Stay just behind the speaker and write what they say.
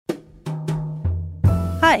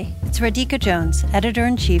Hi, it's Radhika Jones,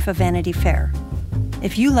 Editor-in-Chief of Vanity Fair.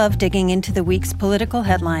 If you love digging into the week's political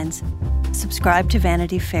headlines, subscribe to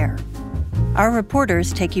Vanity Fair. Our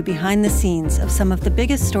reporters take you behind the scenes of some of the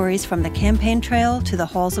biggest stories from the campaign trail to the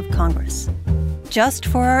halls of Congress. Just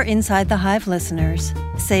for our Inside the Hive listeners,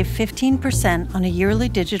 save 15% on a yearly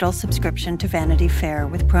digital subscription to Vanity Fair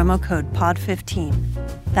with promo code POD15.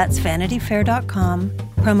 That's vanityfair.com,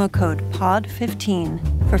 promo code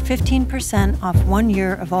POD15 for 15% off 1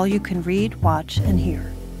 year of all you can read, watch, and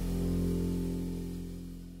hear.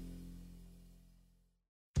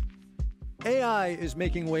 AI is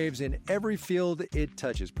making waves in every field it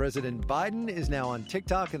touches. President Biden is now on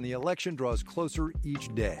TikTok, and the election draws closer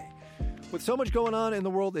each day. With so much going on in the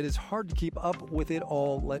world, it is hard to keep up with it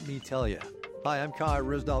all, let me tell you. Hi, I'm Kai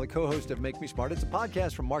Risdal, the co-host of Make Me Smart. It's a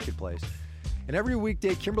podcast from Marketplace. And every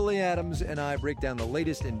weekday, Kimberly Adams and I break down the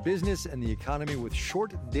latest in business and the economy with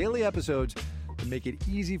short daily episodes to make it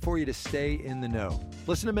easy for you to stay in the know.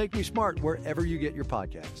 Listen to Make Me Smart wherever you get your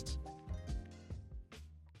podcasts.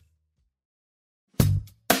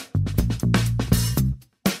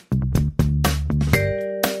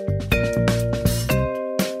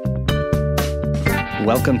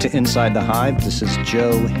 Welcome to Inside the Hive. This is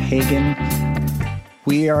Joe Hagan.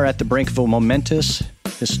 We are at the brink of a momentous,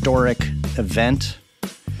 historic event.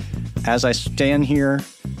 As I stand here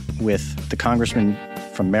with the Congressman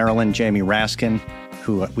from Maryland, Jamie Raskin,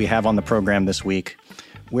 who we have on the program this week,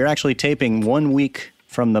 we're actually taping 1 week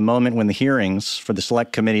from the moment when the hearings for the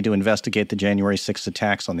Select Committee to investigate the January 6th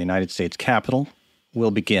attacks on the United States Capitol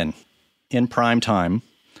will begin in prime time.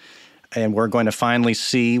 And we're going to finally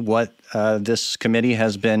see what this committee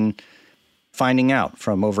has been finding out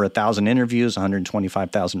from over 1,000 interviews,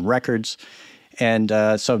 125,000 records. And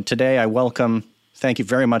so today thank you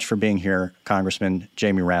very much for being here, Congressman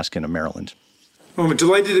Jamie Raskin of Maryland. Well, I'm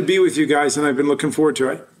delighted to be with you guys, and I've been looking forward to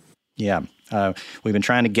it. Yeah, we've been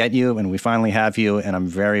trying to get you, and we finally have you, and I'm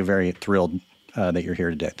very, very thrilled that you're here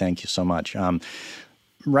today. Thank you so much.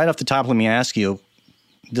 Right off the top, let me ask you,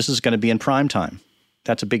 this is going to be in prime time.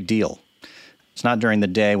 That's a big deal. It's not during the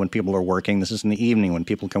day when people are working. This is in the evening when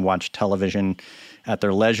people can watch television at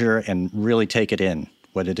their leisure and really take it in,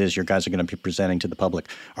 what it is your guys are going to be presenting to the public.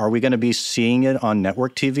 Are we going to be seeing it on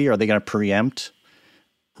network TV? Are they going to preempt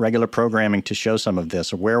regular programming to show some of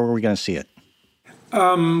this? Or where are we going to see it?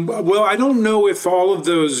 Well, I don't know if all of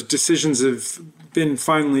those decisions have been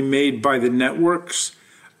finally made by the networks.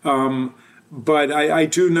 But I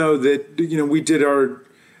do know that, we did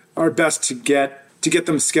our best to get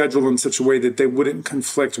them scheduled in such a way that they wouldn't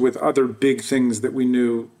conflict with other big things that we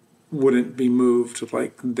knew wouldn't be moved,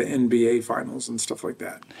 like the NBA finals and stuff like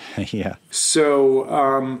that. Yeah.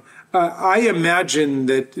 So I imagine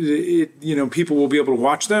that people will be able to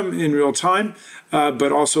watch them in real time,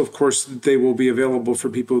 but also, of course, they will be available for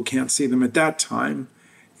people who can't see them at that time.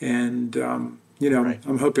 And right.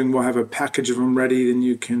 I'm hoping we'll have a package of them ready, and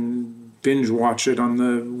you can binge watch it on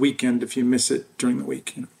the weekend if you miss it during the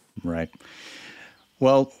week. Right.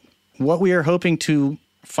 Well, what we are hoping to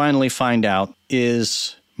finally find out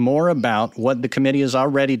is more about what the committee has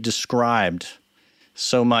already described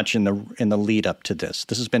so much in the lead up to this.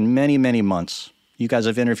 This has been many, many months. You guys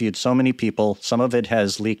have interviewed so many people. Some of it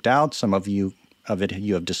has leaked out. Some of you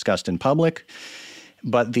have discussed in public.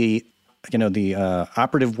 But the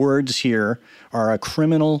operative words here are a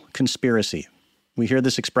criminal conspiracy. We hear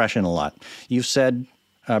this expression a lot. You've said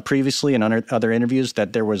previously in other interviews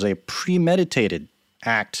that there was a premeditated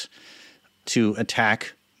act to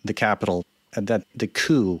attack the Capitol, that the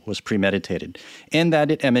coup was premeditated, and that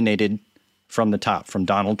it emanated from the top, from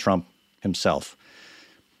Donald Trump himself.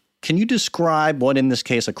 Can you describe what, in this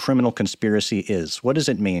case, a criminal conspiracy is? What does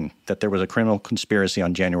it mean that there was a criminal conspiracy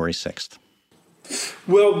on January 6th?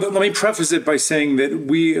 Well, let me preface it by saying that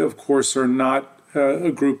we, of course, are not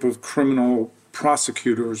a group of criminal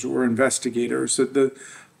prosecutors or investigators. The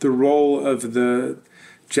role of the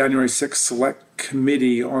January 6th Select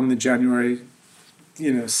Committee on the January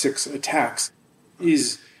 6 attacks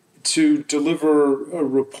is to deliver a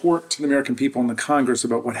report to the American people and the Congress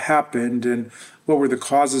about what happened and what were the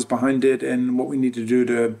causes behind it and what we need to do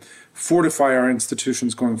to fortify our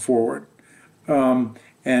institutions going forward.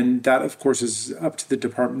 And that, of course, is up to the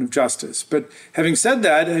Department of Justice. But having said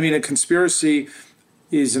that, a conspiracy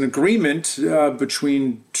is an agreement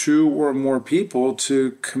between two or more people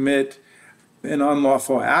to commit an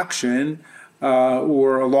unlawful action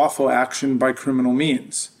or a lawful action by criminal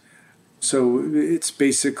means. So it's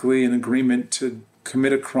basically an agreement to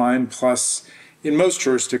commit a crime plus, in most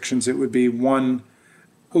jurisdictions, it would be one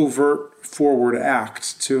overt forward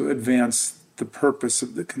act to advance the purpose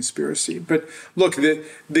of the conspiracy. But look,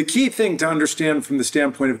 the key thing to understand from the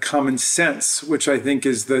standpoint of common sense, which I think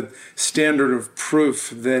is the standard of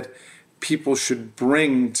proof that people should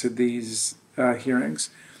bring to these hearings,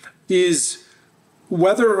 is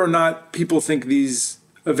whether or not people think these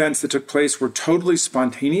events that took place were totally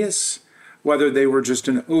spontaneous, whether they were just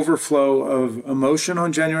an overflow of emotion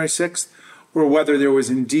on January 6th, or whether there was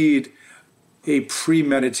indeed a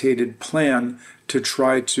premeditated plan to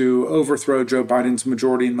try to overthrow Joe Biden's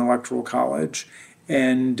majority in the Electoral College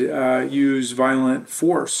and use violent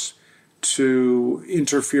force to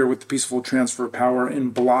interfere with the peaceful transfer of power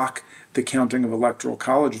and block the counting of Electoral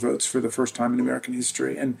College votes for the first time in American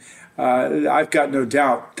history. And I've got no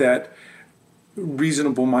doubt that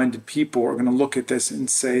reasonable-minded people are going to look at this and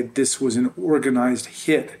say this was an organized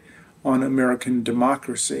hit on American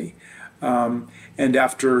democracy. And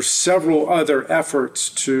after several other efforts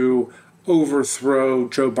to overthrow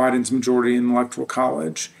Joe Biden's majority in the Electoral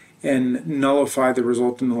College and nullify the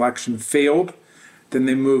resulting election failed, then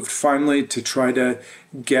they moved finally to try to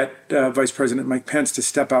get Vice President Mike Pence to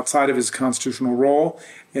step outside of his constitutional role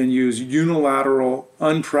and use unilateral,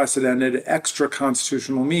 unprecedented,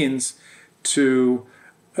 extra-constitutional means to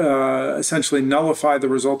essentially nullify the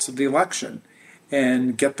results of the election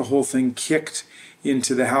and get the whole thing kicked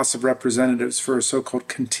into the House of Representatives for a so-called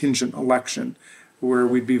contingent election, where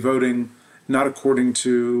we'd be voting not according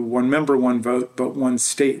to one member, one vote, but one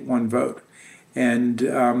state, one vote.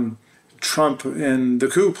 And Trump and the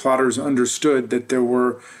coup plotters understood that there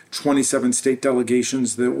were 27 state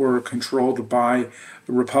delegations that were controlled by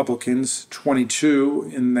Republicans,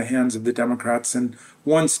 22 in the hands of the Democrats, and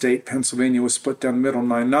one state, Pennsylvania, was split down the middle,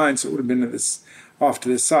 9-9, so it would have been off to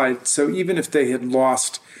this side. So even if they had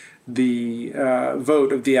lost the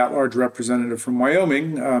vote of the at-large representative from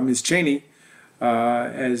Wyoming, Ms. Cheney,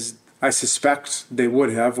 as I suspect they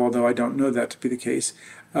would have, although I don't know that to be the case,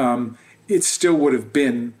 it still would have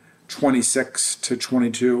been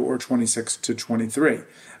 26-22 or 26-23.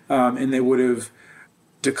 And they would have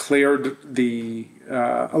declared the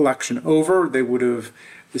election over. They would have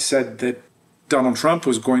said that Donald Trump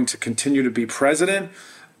was going to continue to be president.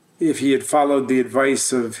 If he had followed the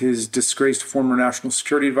advice of his disgraced former National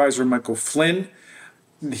Security Advisor, Michael Flynn,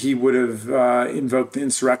 he would have invoked the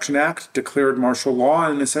Insurrection Act, declared martial law,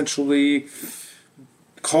 and essentially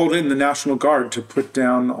called in the National Guard to put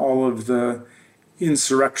down all of the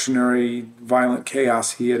insurrectionary violent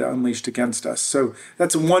chaos he had unleashed against us. So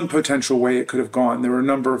that's one potential way it could have gone. There were a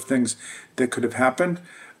number of things that could have happened,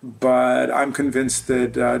 but I'm convinced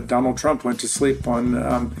that Donald Trump went to sleep on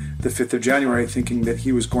the 5th of January thinking that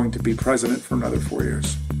he was going to be president for another 4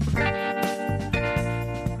 years.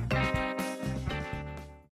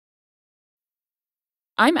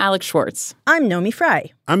 I'm Alex Schwartz. I'm Nomi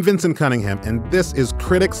Fry. I'm Vincent Cunningham, and this is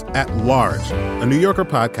Critics at Large, a New Yorker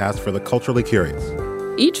podcast for the culturally curious.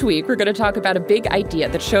 Each week, we're going to talk about a big idea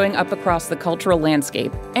that's showing up across the cultural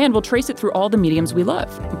landscape, and we'll trace it through all the mediums we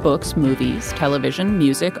love: books, movies, television,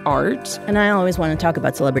 music, art. And I always want to talk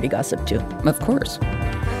about celebrity gossip, too. Of course.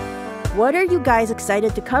 What are you guys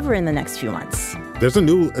excited to cover in the next few months? There's a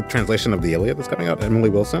new translation of the Iliad that's coming out,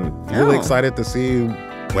 Emily Wilson. Really excited to see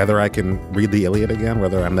whether I can read the Iliad again,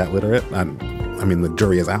 whether I'm that literate. I mean, the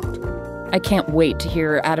jury is out. I can't wait to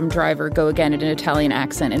hear Adam Driver go again in an Italian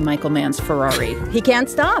accent in Michael Mann's Ferrari. He can't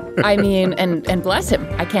stop. I mean, and bless him.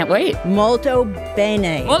 I can't wait. Molto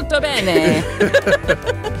bene. Molto bene.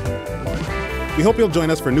 We hope you'll join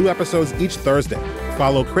us for new episodes each Thursday.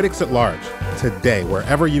 Follow Critics at Large today,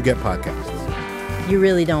 wherever you get podcasts. You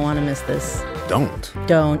really don't want to miss this. Don't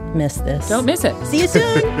miss this. Don't miss it. See you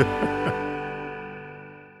soon.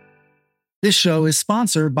 This show is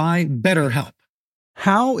sponsored by BetterHelp.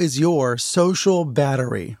 How is your social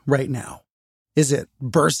battery right now? Is it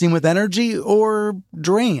bursting with energy or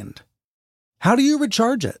drained? How do you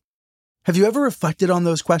recharge it? Have you ever reflected on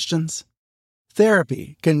those questions?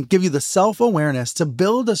 Therapy can give you the self-awareness to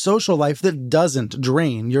build a social life that doesn't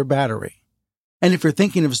drain your battery. And if you're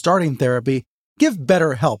thinking of starting therapy, give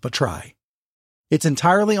BetterHelp a try. It's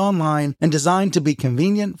entirely online and designed to be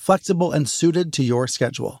convenient, flexible, and suited to your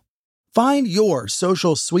schedule. Find your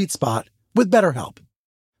social sweet spot with BetterHelp.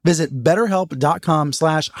 Visit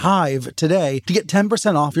BetterHelp.com/Hive today to get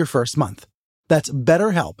 10% off your first month. That's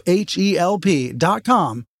BetterHelp,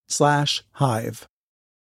 HELP.com/Hive.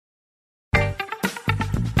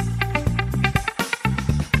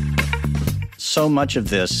 So much of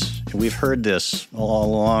this, we've heard this all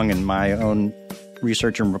along in my own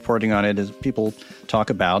research and reporting on it, is people talk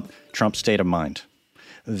about Trump's state of mind.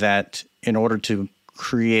 That in order to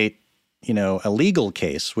create a legal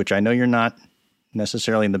case, which I know you're not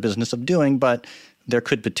necessarily in the business of doing, but there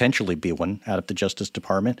could potentially be one out of the Justice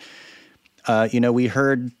Department. We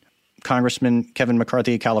heard Congressman Kevin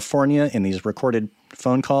McCarthy of California in these recorded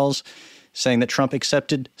phone calls saying that Trump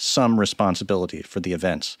accepted some responsibility for the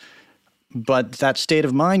events. But that state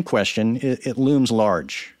of mind question, it looms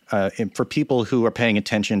large for people who are paying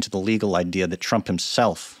attention to the legal idea that Trump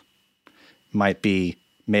himself might be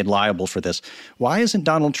made liable for this. Why isn't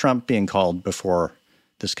Donald Trump being called before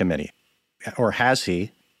this committee? Or has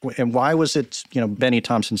he? And why was it, Benny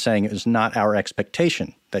Thompson saying it is not our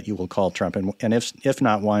expectation that you will call Trump? And if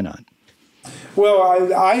not, why not?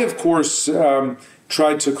 Well, I of course,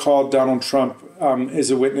 tried to call Donald Trump as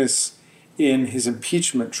a witness in his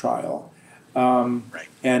impeachment trial. Right.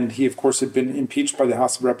 And he, of course, had been impeached by the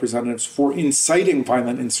House of Representatives for inciting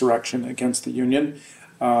violent insurrection against the Union.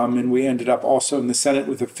 And we ended up also in the Senate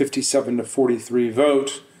with a 57-43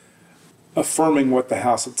 vote affirming what the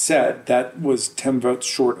House had said. That was 10 votes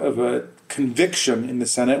short of a conviction in the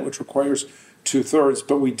Senate, which requires 2/3.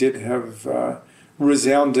 But we did have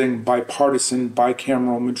resounding bipartisan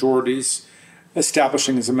bicameral majorities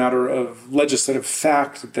establishing as a matter of legislative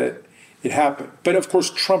fact that it happened. But of course,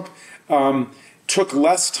 Trump took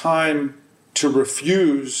less time to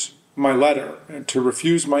refuse my letter, to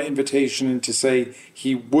refuse my invitation, and to say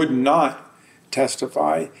he would not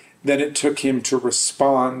testify than it took him to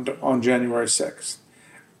respond on January 6th.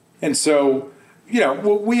 And so,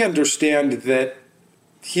 we understand that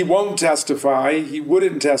he won't testify, he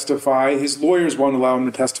wouldn't testify, his lawyers won't allow him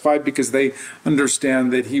to testify because they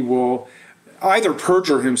understand that he will either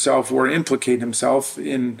perjure himself or implicate himself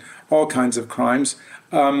in all kinds of crimes.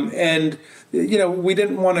 And we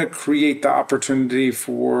didn't want to create the opportunity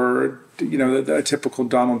for, a typical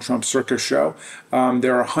Donald Trump circus show.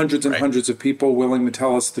 There are hundreds and hundreds of people willing to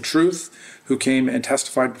tell us the truth who came and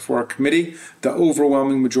testified before our committee. The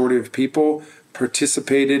overwhelming majority of people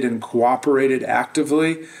participated and cooperated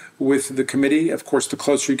actively with the committee. Of course, the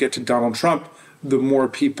closer you get to Donald Trump, the more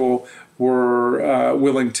people were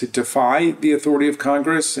willing to defy the authority of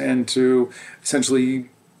Congress and to essentially,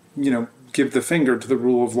 give the finger to the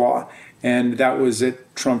rule of law. And that was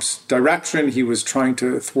at Trump's direction. He was trying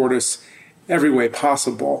to thwart us every way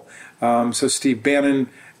possible. So Steve Bannon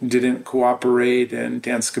didn't cooperate, and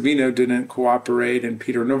Dan Scavino didn't cooperate, and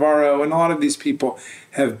Peter Navarro, and a lot of these people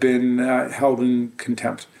have been held in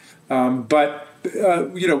contempt. But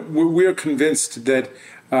we're convinced that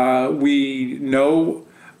we know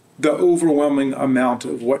the overwhelming amount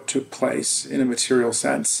of what took place in a material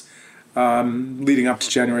sense leading up to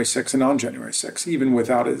January 6th and on January 6th, even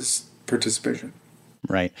without his participation.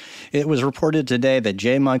 Right. It was reported today that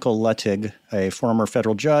J. Michael Luttig, a former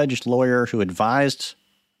federal judge, lawyer who advised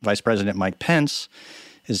Vice President Mike Pence,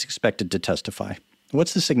 is expected to testify.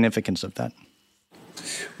 What's the significance of that?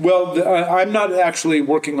 Well, I'm not actually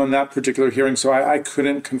working on that particular hearing, so I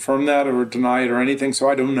couldn't confirm that or deny it or anything, so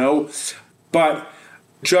I don't know. But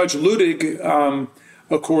Judge Luttig,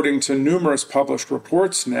 according to numerous published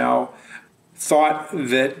reports now, thought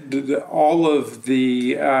that all of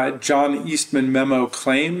the John Eastman memo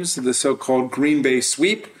claims, the so-called Green Bay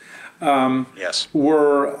sweep,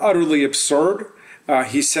 were utterly absurd.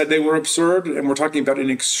 He said they were absurd, and we're talking about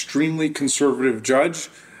an extremely conservative judge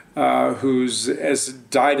who's as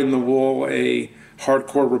dyed-in-the-wool a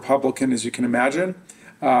hardcore Republican as you can imagine.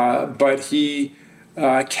 But he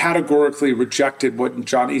categorically rejected what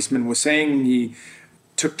John Eastman was saying. He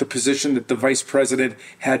took the position that the vice president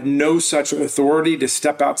had no such authority to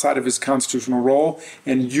step outside of his constitutional role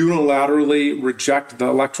and unilaterally reject the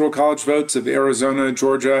electoral college votes of Arizona,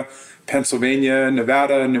 Georgia, Pennsylvania,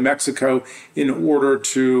 Nevada, and New Mexico in order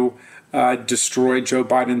to destroy Joe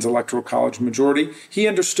Biden's electoral college majority. He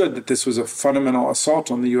understood that this was a fundamental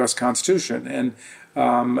assault on the U.S. Constitution and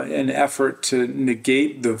an effort to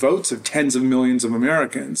negate the votes of tens of millions of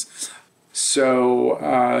Americans. So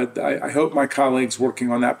I hope my colleagues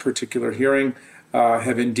working on that particular hearing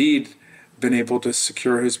have indeed been able to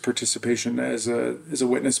secure his participation as a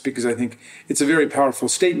witness, because I think it's a very powerful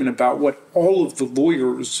statement about what all of the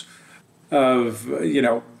lawyers of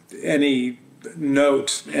any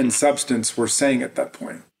note and substance were saying at that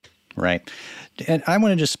point. Right. And I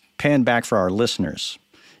want to just pan back for our listeners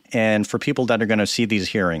and for people that are going to see these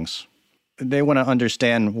hearings. They want to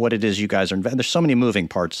understand what it is you guys are – there's so many moving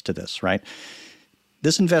parts to this, right?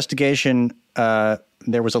 This investigation,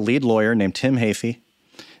 there was a lead lawyer named Tim Hafey.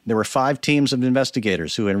 There were 5 teams of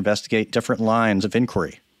investigators who investigate different lines of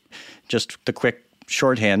inquiry. Just the quick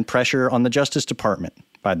shorthand: pressure on the Justice Department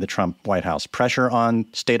by the Trump White House, pressure on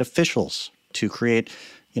state officials to create,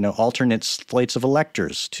 alternate slates of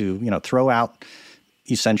electors to, throw out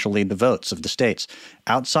essentially the votes of the states,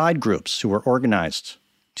 outside groups who were organized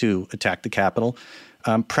to attack the Capitol,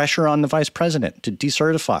 pressure on the vice president to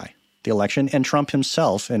decertify the election, and Trump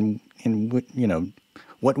himself, and in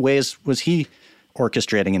what ways was he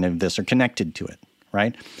orchestrating any of this or connected to it,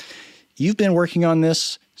 right? You've been working on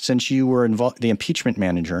this since you were the impeachment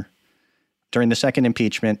manager during the second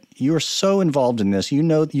impeachment. You were so involved in this.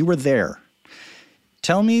 You were there.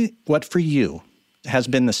 Tell me what for you has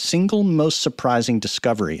been the single most surprising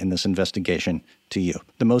discovery in this investigation to you,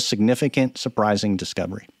 the most significant, surprising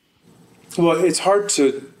discovery. Well, it's hard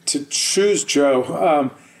to choose,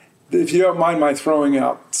 Joe. If you don't mind my throwing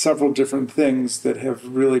out several different things that have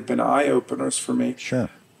really been eye-openers for me. Sure.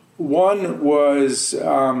 One was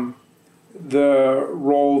the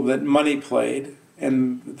role that money played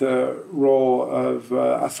and the role of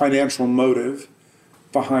a financial motive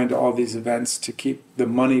behind all these events to keep the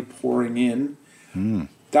money pouring in.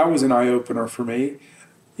 That was an eye-opener for me.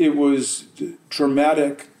 It was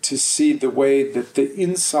dramatic to see the way that the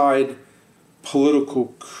inside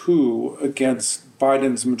political coup against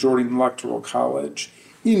Biden's majority in the Electoral College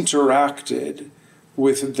interacted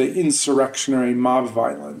with the insurrectionary mob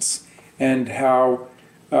violence, and how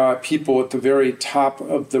people at the very top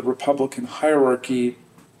of the Republican hierarchy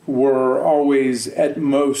were always at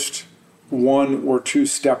most 1 or 2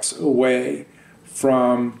 steps away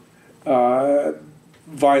from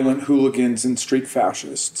violent hooligans and street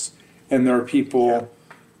fascists. And there are people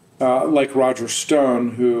like Roger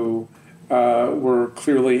Stone who were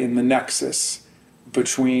clearly in the nexus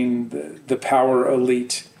between the power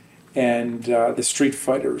elite and the street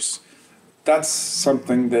fighters. That's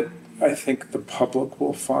something that I think the public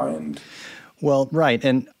will find. Well, right.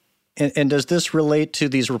 And does this relate to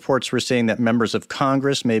these reports we're seeing that members of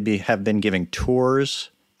Congress maybe have been giving tours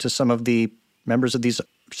to some of the members of these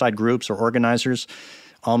side groups or organizers,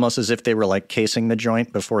 almost as if they were like casing the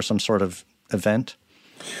joint before some sort of event?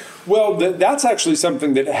 Well, that's actually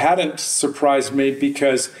something that hadn't surprised me,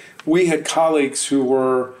 because we had colleagues who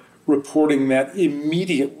were reporting that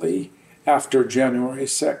immediately after January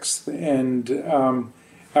 6th. And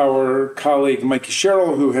our colleague, Mikey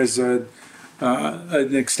Sherrill, who has an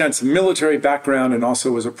extensive military background and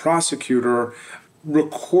also was a prosecutor,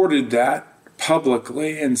 recorded that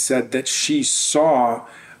publicly and said that she saw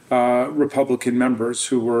Republican members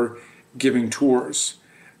who were giving tours.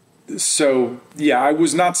 So, yeah, I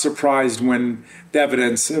was not surprised when the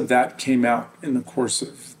evidence of that came out in the course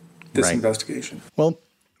of this investigation. Well,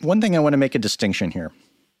 one thing I want to make a distinction here.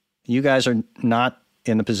 You guys are not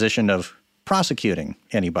in the position of prosecuting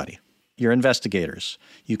anybody. You're investigators.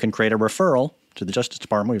 You can create a referral to the Justice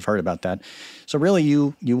Department. We've heard about that. So really,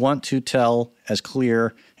 you want to tell as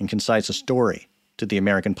clear and concise a story to the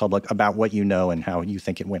American public about what you know and how you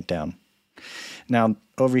think it went down. Now,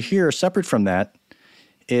 over here, separate from that,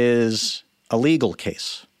 is a legal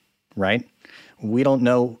case, right? We don't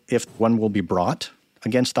know if one will be brought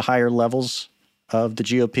against the higher levels of the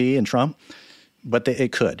GOP and Trump, but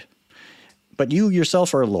it could. But you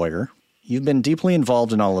yourself are a lawyer. You've been deeply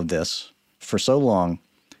involved in all of this for so long.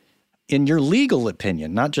 In your legal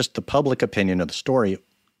opinion, not just the public opinion of the story,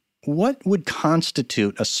 what would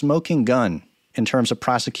constitute a smoking gun in terms of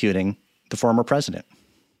prosecuting the former president?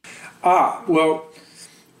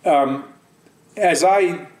 As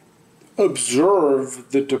I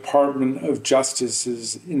observe the Department of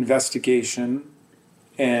Justice's investigation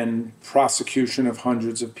and prosecution of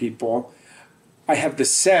hundreds of people, I have the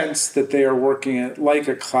sense that they are working at like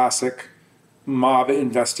a classic mob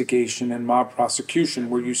investigation and mob prosecution,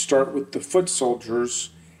 where you start with the foot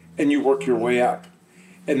soldiers and you work your way up.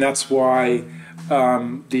 And that's why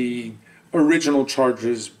the original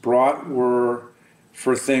charges brought were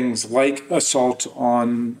for things like assault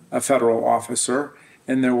on a federal officer,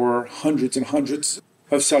 and there were hundreds and hundreds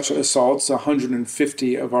of such assaults.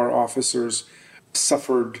 150 of our officers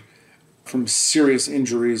suffered from serious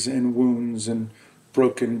injuries and wounds and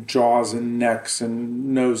broken jaws and necks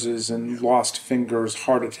and noses and lost fingers,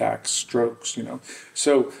 heart attacks, strokes,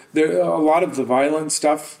 So a lot of the violent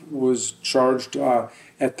stuff was charged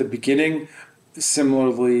at the beginning.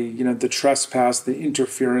 Similarly, the trespass, the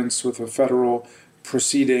interference with a federal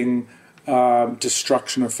proceeding,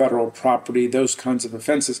 destruction of federal property, those kinds of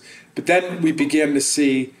offenses. But then we began to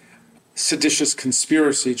see seditious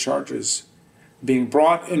conspiracy charges being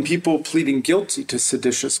brought and people pleading guilty to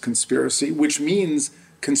seditious conspiracy, which means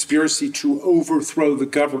conspiracy to overthrow the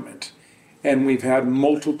government. And we've had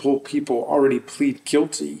multiple people already plead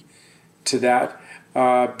guilty to that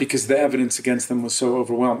because the evidence against them was so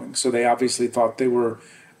overwhelming. So they obviously thought they were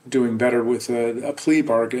doing better with a plea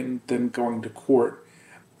bargain than going to court.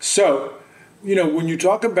 So, when you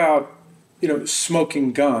talk about,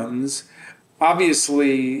 smoking guns,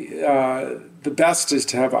 Obviously, the best is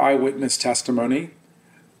to have eyewitness testimony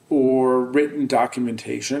or written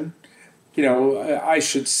documentation. I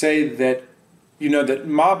should say that, that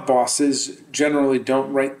mob bosses generally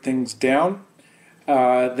don't write things down.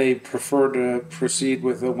 They prefer to proceed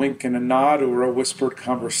with a wink and a nod or a whispered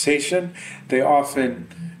conversation. They often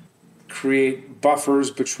create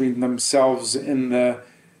buffers between themselves and the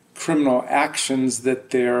criminal actions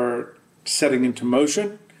that they're setting into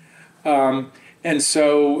motion. And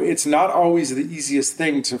so it's not always the easiest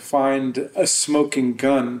thing to find a smoking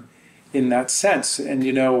gun in that sense. And,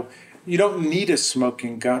 you don't need a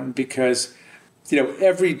smoking gun because,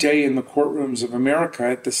 every day in the courtrooms of America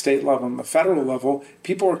at the state level and the federal level,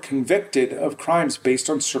 people are convicted of crimes based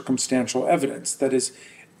on circumstantial evidence. That is,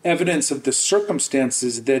 evidence of the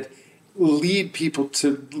circumstances that lead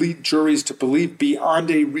juries to believe beyond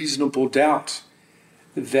a reasonable doubt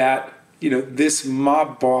that, this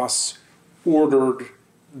mob boss ordered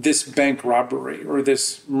this bank robbery or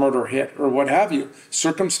this murder hit or what have you.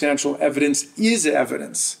 Circumstantial evidence is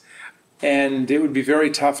evidence. And it would be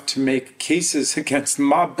very tough to make cases against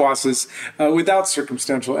mob bosses without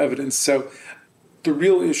circumstantial evidence. So the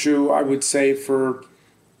real issue, I would say, for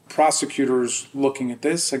prosecutors looking at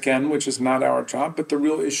this, again, which is not our job, but the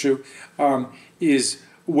real issue is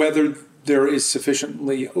whether there is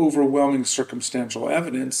sufficiently overwhelming circumstantial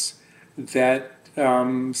evidence that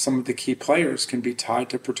some of the key players can be tied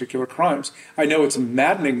to particular crimes. I know it's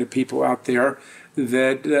maddening to people out there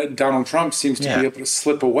that Donald Trump seems to be able to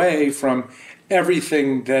slip away from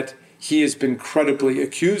everything that he has been credibly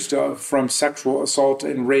accused of, from sexual assault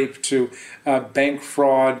and rape to bank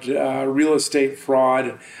fraud, real estate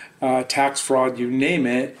fraud, tax fraud, you name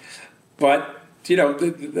it. But,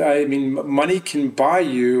 money can buy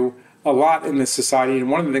you a lot in this society.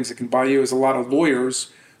 And one of the things it can buy you is a lot of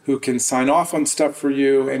lawyers who can sign off on stuff for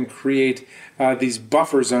you and create these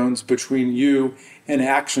buffer zones between you and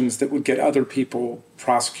actions that would get other people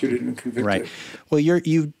prosecuted and convicted. Right. Well,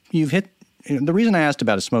 you've hit the reason I asked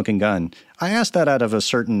about a smoking gun. I asked that out of a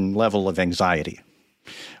certain level of anxiety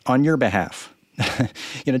on your behalf.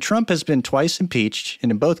 Trump has been twice impeached,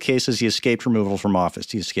 and in both cases, he escaped removal from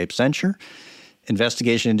office. He escaped censure.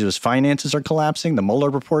 Investigation into his finances are collapsing. The Mueller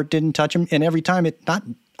report didn't touch him. And every time, it not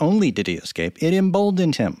only did he escape, it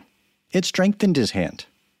emboldened him. It strengthened his hand.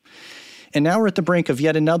 And now we're at the brink of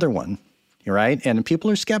yet another one, right? And people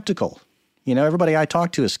are skeptical. Everybody I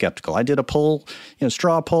talk to is skeptical. I did a poll,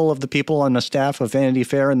 straw poll of the people on the staff of Vanity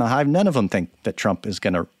Fair and the Hive. None of them think that Trump is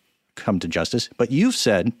going to come to justice. But you've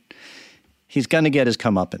said he's going to get his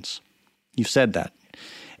comeuppance. You've said that.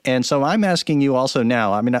 And so I'm asking you also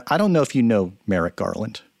now, I don't know if you know Merrick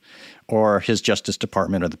Garland or his Justice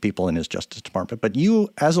Department or the people in his Justice Department, but you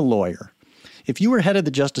as a lawyer, if you were head of the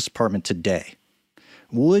Justice Department today,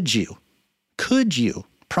 could you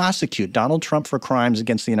prosecute Donald Trump for crimes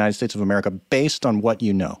against the United States of America based on what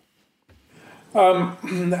you know?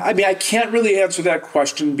 I can't really answer that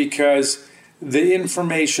question because the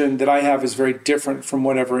information that I have is very different from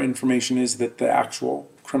whatever information is that the actual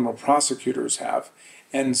criminal prosecutors have.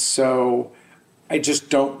 And so I just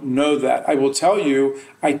don't know that. I will tell you,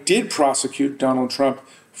 I did prosecute Donald Trump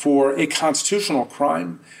for a constitutional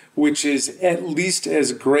crime, which is at least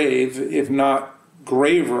as grave, if not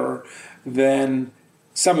graver, than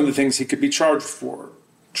some of the things he could be charged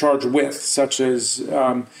with, such as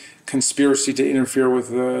conspiracy to interfere with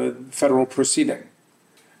the federal proceeding.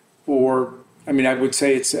 Or, I would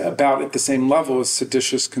say it's about at the same level as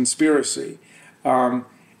seditious conspiracy.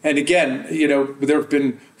 And again, there have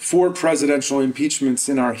been 4 presidential impeachments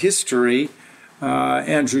in our history.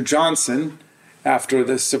 Andrew Johnson, after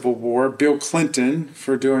the Civil War, Bill Clinton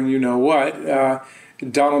for doing you-know-what,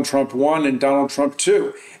 Donald Trump 1 and Donald Trump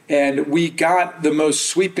 2. And we got the most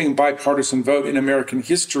sweeping bipartisan vote in American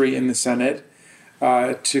history in the Senate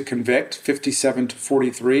to convict,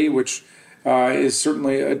 57-43, which is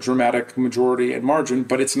certainly a dramatic majority at margin,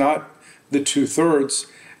 but it's not the 2/3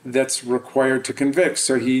 that's required to convict.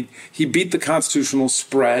 So he beat the constitutional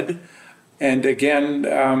spread and again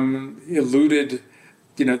eluded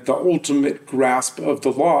the ultimate grasp of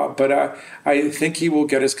the law. But I think he will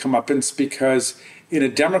get his comeuppance because in a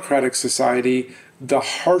democratic society, the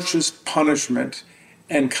harshest punishment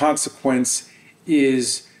and consequence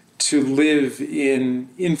is to live in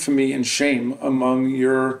infamy and shame among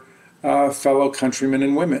your fellow countrymen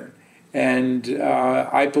and women. And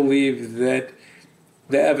I believe that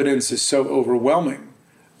the evidence is so overwhelming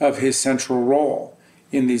of his central role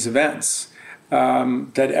in these events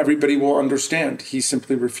that everybody will understand. He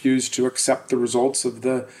simply refused to accept the results of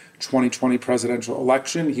the 2020 presidential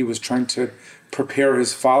election. He was trying to prepare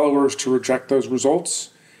his followers to reject those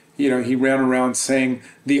results. He ran around saying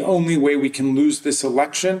the only way we can lose this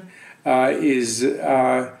election is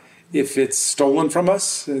if it's stolen from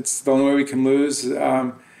us. It's the only way we can lose,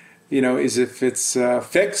 is if it's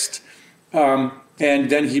fixed.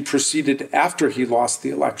 And then he proceeded, after he lost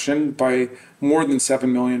the election by more than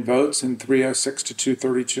 7 million votes in 306 to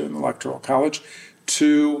 232 in the Electoral College,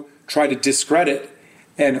 to try to discredit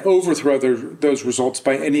and overthrow those results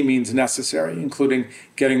by any means necessary, including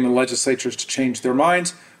getting the legislatures to change their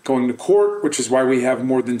minds, going to court, which is why we have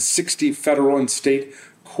more than 60 federal and state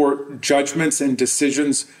court judgments and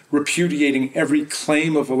decisions repudiating every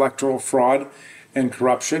claim of electoral fraud and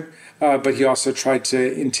corruption. But he also tried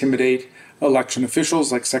to intimidate election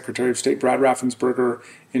officials like Secretary of State Brad Raffensperger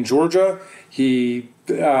in Georgia. He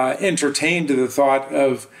entertained the thought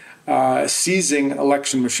of seizing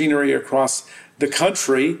election machinery across the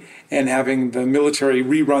country and having the military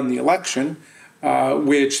rerun the election,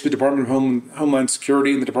 which the Department of Homeland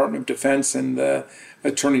Security and the Department of Defense and the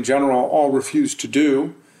Attorney General all refused to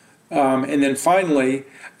do. And then finally,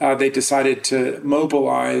 they decided to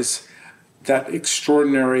mobilize that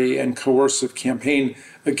extraordinary and coercive campaign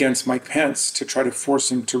against Mike Pence to try to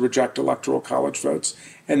force him to reject Electoral College votes,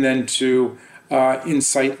 and then to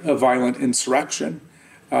incite a violent insurrection,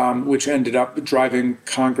 which ended up driving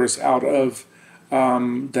Congress out of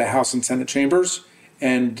the House and Senate chambers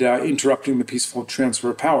and interrupting the peaceful transfer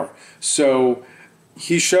of power. So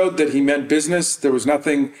he showed that he meant business. There was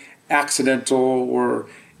nothing accidental or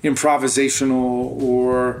improvisational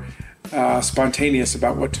or spontaneous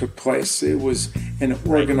about what took place. It was an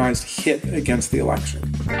organized hit against the election.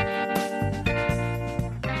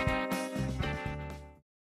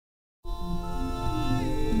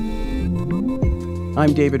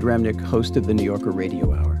 I'm David Remnick, host of the New Yorker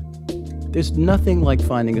Radio Hour. There's nothing like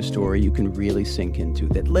finding a story you can really sink into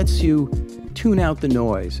that lets you tune out the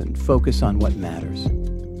noise and focus on what matters.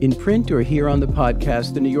 In print or here on the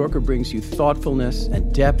podcast, The New Yorker brings you thoughtfulness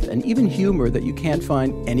and depth and even humor that you can't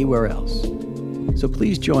find anywhere else. So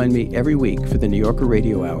please join me every week for The New Yorker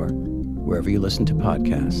Radio Hour, wherever you listen to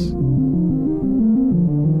podcasts.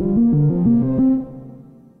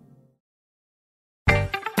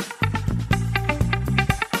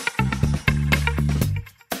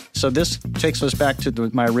 So this takes us back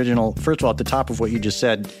to my original, first of all, at the top of what you just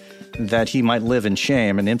said, that he might live in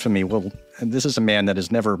shame and infamy. Well, this is a man that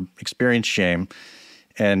has never experienced shame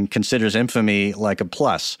and considers infamy like a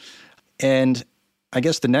plus. And I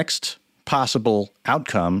guess the next possible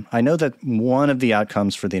outcome, I know that one of the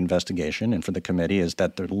outcomes for the investigation and for the committee is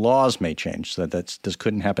that the laws may change so that this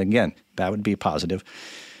couldn't happen again. That would be positive.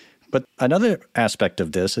 But another aspect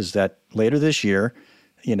of this is that later this year,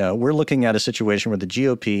 we're looking at a situation where the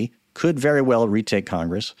GOP could very well retake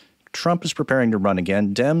Congress. Trump is preparing to run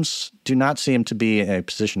again. Dems do not seem to be in a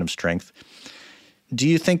position of strength. Do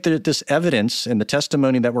you think that this evidence and the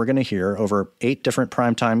testimony that we're going to hear over 8 different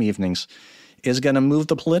primetime evenings is going to move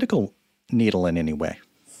the political needle in any way?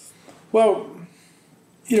 Well,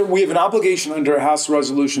 we have an obligation under House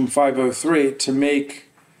Resolution 503 to make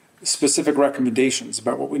specific recommendations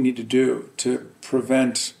about what we need to do to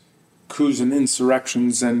prevent coups and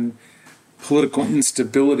insurrections and political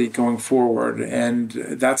instability going forward. And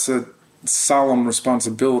that's a solemn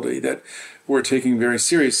responsibility that we're taking very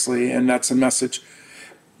seriously. And that's a message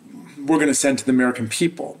we're going to send to the American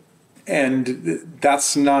people. And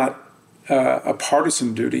that's not a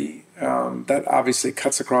partisan duty. That obviously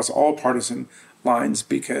cuts across all partisan lines,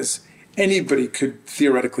 because anybody could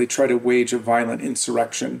theoretically try to wage a violent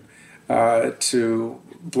insurrection to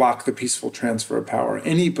block the peaceful transfer of power.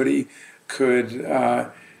 Anybody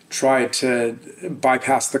could try to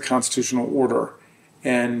bypass the constitutional order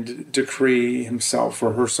and decree himself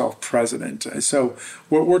or herself president. So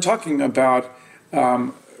we're talking about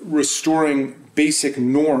restoring basic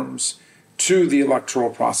norms to the electoral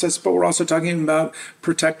process, but we're also talking about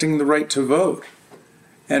protecting the right to vote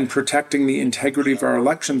and protecting the integrity of our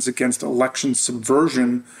elections against election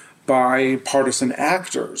subversion by partisan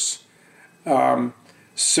actors.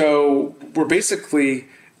 So we're basically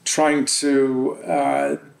trying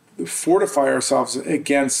to fortify ourselves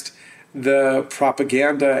against the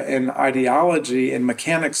propaganda and ideology and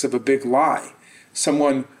mechanics of a big lie.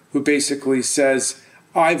 Someone who basically says,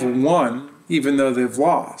 I've won, even though they've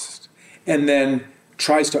lost, and then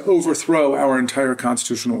tries to overthrow our entire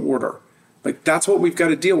constitutional order. Like, that's what we've got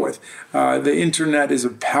to deal with. The internet is a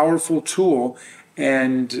powerful tool,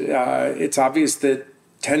 and it's obvious that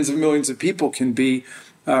tens of millions of people can be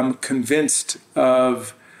convinced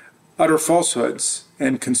of utter falsehoods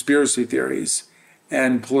and conspiracy theories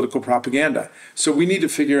and political propaganda. So we need to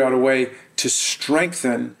figure out a way to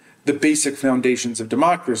strengthen the basic foundations of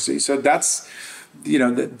democracy. So that's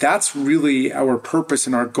that's really our purpose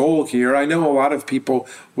and our goal here. I know a lot of people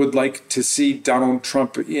would like to see Donald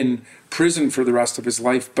Trump in prison for the rest of his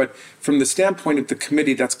life, but from the standpoint of the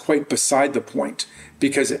committee, that's quite beside the point,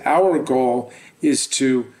 because our goal is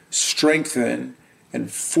to strengthen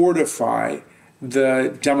and fortify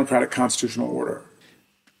the democratic constitutional order.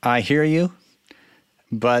 I hear you,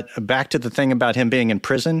 but back to the thing about him being in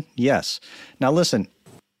prison, yes. Now listen,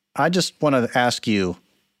 I just want to ask you,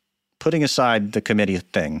 putting aside the committee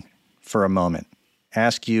thing for a moment,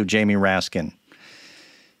 ask you, Jamie Raskin,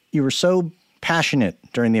 you were so passionate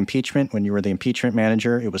during the impeachment when you were the impeachment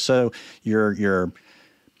manager. It was so, your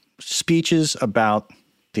speeches about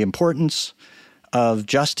the importance of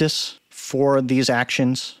justice for these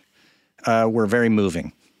actions were very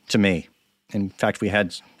moving to me. In fact, we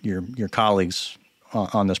had your colleagues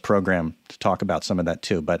on this program to talk about some of that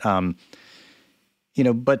too. But,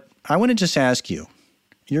 but I want to just ask you,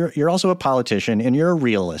 you're also a politician and you're a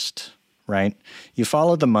realist, right? You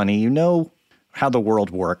follow the money, you know how the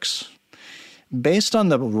world works. Based on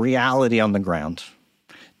the reality on the ground,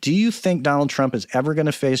 do you think Donald Trump is ever going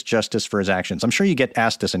to face justice for his actions? I'm sure you get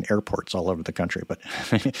asked this in airports all over the country, but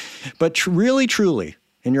really, truly,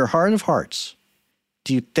 in your heart of hearts,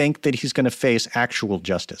 do you think that he's going to face actual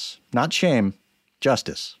justice? Not shame,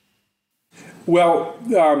 justice. Well,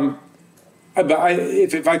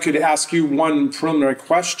 if I could ask you one preliminary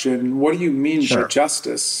question, what do you mean by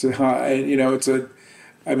justice? It's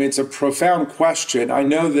a profound question. I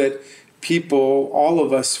know that people, all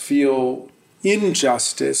of us, feel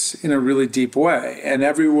injustice in a really deep way. And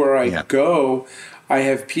everywhere I go, I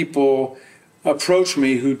have people approach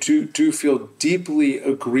me who do feel deeply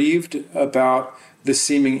aggrieved about the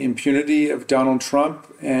seeming impunity of Donald Trump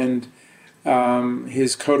and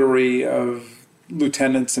his coterie of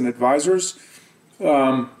lieutenants and advisors.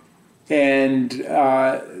 People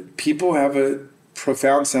have a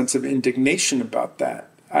profound sense of indignation about that.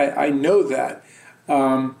 I know that.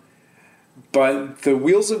 But the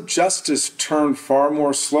wheels of justice turn far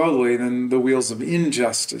more slowly than the wheels of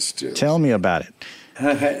injustice do. Tell me about it.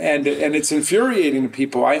 And it's infuriating to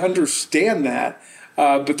people. I understand that.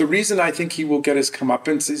 But the reason I think he will get his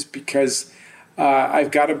comeuppance is because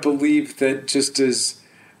I've got to believe that just as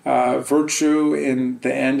virtue in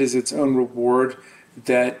the end is its own reward,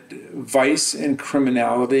 that vice and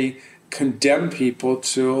criminality condemn people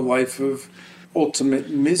to a life of ultimate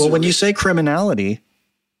misery. Well, when you say criminality,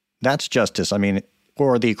 that's justice. I mean,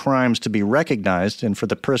 for the crimes to be recognized and for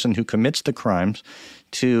the person who commits the crimes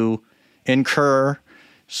to incur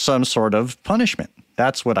some sort of punishment.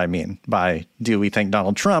 That's what I mean by, do we think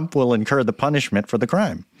Donald Trump will incur the punishment for the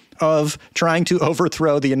crime of trying to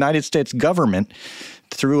overthrow the United States government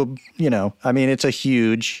through, it's a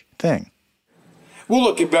huge thing. Well,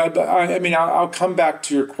 look, I'll come back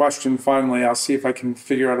to your question finally. I'll see if I can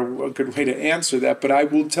figure out a good way to answer that. But I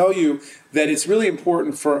will tell you that it's really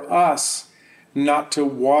important for us not to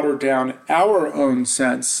water down our own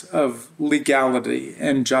sense of legality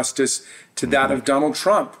and justice to that of Donald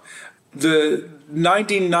Trump. The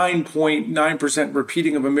 99.9%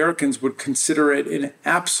 repeating of Americans would consider it an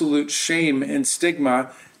absolute shame and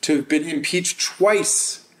stigma to have been impeached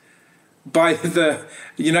twice by the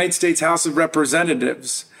United States House of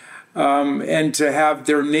Representatives and to have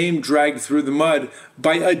their name dragged through the mud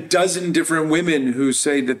by a dozen different women who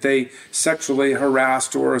say that they sexually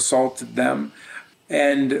harassed or assaulted them.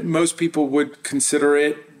 And most people would consider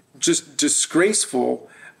it just disgraceful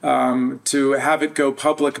to have it go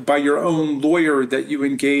public by your own lawyer that you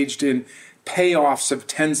engaged in payoffs of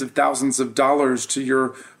tens of thousands of dollars to your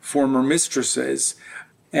former mistresses.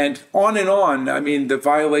 And on, the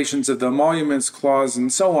violations of the Emoluments Clause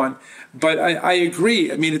and so on. But I agree.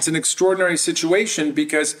 It's an extraordinary situation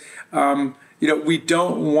because, we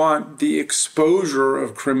don't want the exposure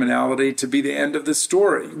of criminality to be the end of the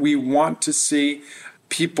story. We want to see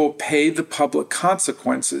people pay the public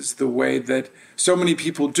consequences the way that so many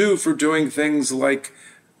people do for doing things like,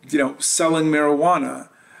 selling marijuana,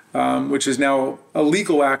 which is now a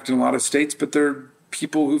legal act in a lot of states, but they're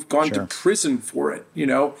people who've gone to prison for it.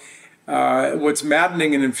 What's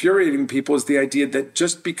maddening and infuriating people is the idea that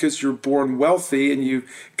just because you're born wealthy and you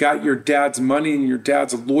got your dad's money and your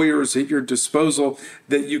dad's lawyers at your disposal,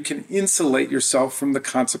 that you can insulate yourself from the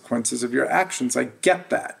consequences of your actions. I get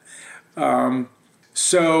that.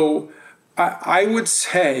 So I would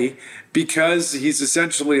say, because he's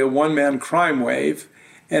essentially a one-man crime wave,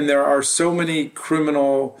 and there are so many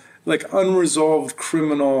unresolved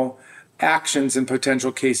criminal actions and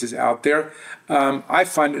potential cases out there, I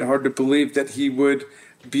find it hard to believe that he would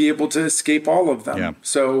be able to escape all of them. Yeah.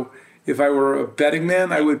 So if I were a betting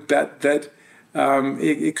man, I would bet that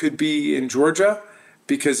It could be in Georgia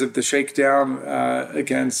because of the shakedown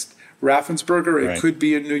against Raffensperger. It could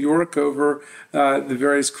be in New York over the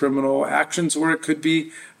various criminal actions, or it could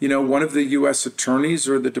be, one of the U.S. attorneys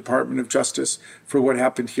or the Department of Justice for what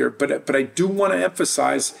happened here. But I do want to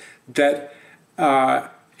emphasize that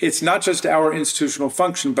it's not just our institutional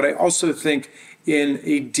function, but I also think in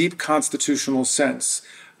a deep constitutional sense,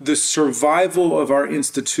 the survival of our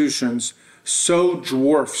institutions so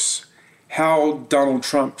dwarfs how Donald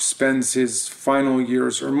Trump spends his final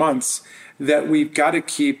years or months that we've got to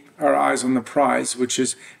keep our eyes on the prize, which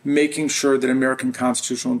is making sure that American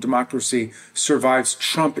constitutional democracy survives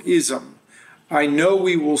Trumpism. I know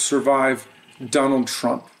we will survive Donald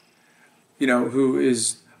Trump, who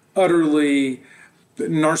is utterly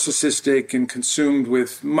narcissistic and consumed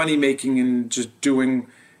with money making and just doing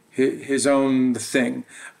his own thing.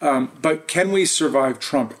 But can we survive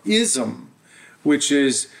Trumpism, which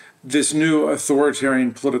is this new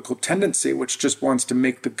authoritarian political tendency, which just wants to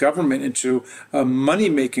make the government into a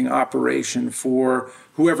money-making operation for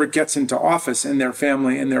whoever gets into office and their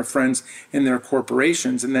family and their friends and their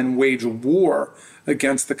corporations, and then wage a war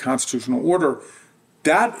against the constitutional order?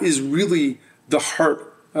 That is really the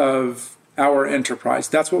heart of our enterprise.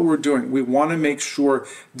 That's what we're doing. We want to make sure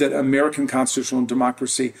that American constitutional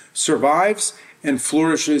democracy survives and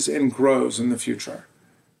flourishes and grows in the future.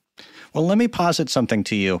 Well, let me posit something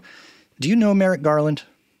to you. Do you know Merrick Garland?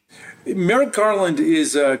 Merrick Garland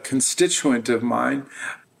is a constituent of mine.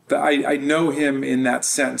 I know him in that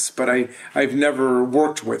sense, but I've never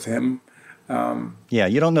worked with him. Yeah,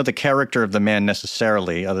 you don't know the character of the man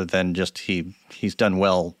necessarily, other than just he's done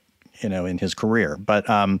well, in his career. But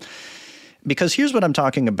because here's what I'm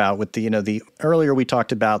talking about with the earlier we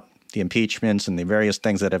talked about the impeachments and the various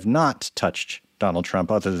things that have not touched Donald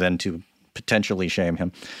Trump other than to potentially shame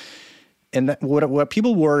him. And what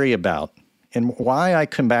people worry about, and why I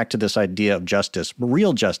come back to this idea of justice,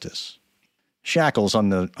 real justice, shackles on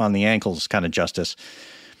the ankles kind of justice,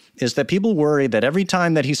 is that people worry that every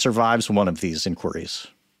time that he survives one of these inquiries,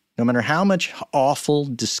 no matter how much awful,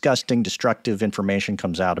 disgusting, destructive information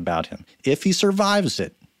comes out about him, if he survives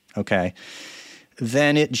it,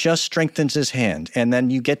 then it just strengthens his hand. And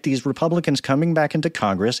then you get these Republicans coming back into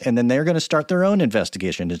Congress, and then they're going to start their own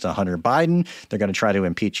investigation into Hunter Biden. They're going to try to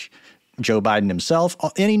impeach Joe Biden himself.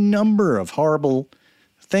 Any number of horrible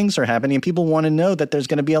things are happening, and people want to know that there's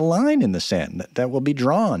going to be a line in the sand that will be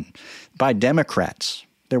drawn by Democrats.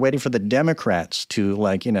 They're waiting for the Democrats to,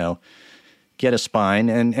 get a spine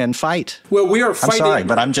and fight. Well, we are fighting. I'm sorry,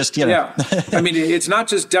 but I'm just, Yeah. I mean, it's not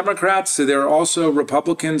just Democrats. There are also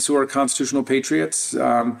Republicans who are constitutional patriots,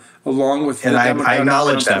 along with and the I Democrats.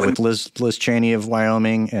 acknowledge that with Liz Cheney of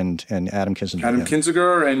Wyoming and Adam Kinzinger.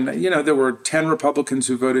 Kinzinger. And, there were 10 Republicans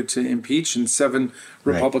who voted to impeach and 7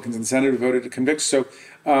 Republicans in the Senate who voted to convict. So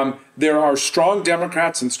there are strong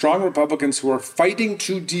Democrats and strong Republicans who are fighting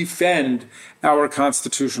to defend our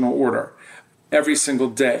constitutional order every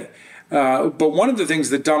single day. But one of the things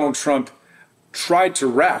that Donald Trump tried to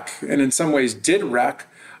wreck, and in some ways did wreck,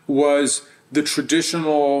 was the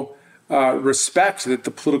traditional respect that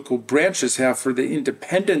the political branches have for the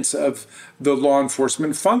independence of the law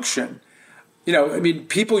enforcement function.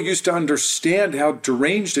 People used to understand how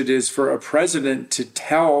deranged it is for a president to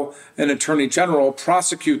tell an attorney general,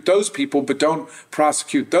 prosecute those people, but don't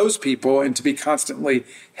prosecute those people, and to be constantly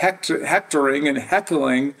hectoring and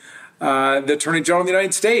heckling the Attorney General of the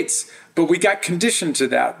United States. But we got conditioned to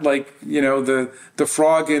that, the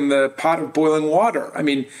frog in the pot of boiling water.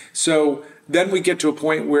 So then we get to a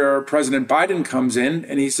point where President Biden comes in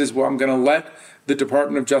and he says, well, I'm going to let the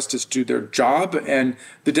Department of Justice do their job. And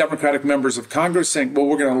the Democratic members of Congress saying, well,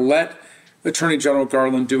 we're going to let Attorney General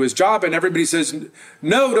Garland do his job. And everybody says,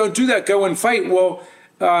 no, don't do that. Go and fight. Well,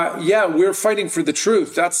 we're fighting for the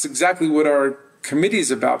truth. That's exactly what our committees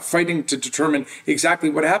about, fighting to determine exactly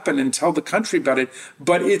what happened and tell the country about it.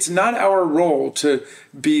 But it's not our role to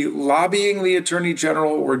be lobbying the Attorney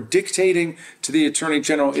General or dictating to the Attorney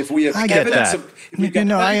General if we have evidence of...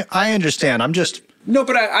 I understand. I'm just... No,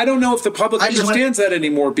 but I don't know if the public understands that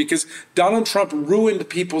anymore, because Donald Trump ruined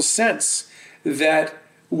people's sense that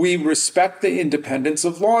we respect the independence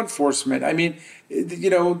of law enforcement.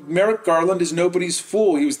 Merrick Garland is nobody's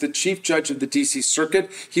fool. He was the chief judge of the D.C.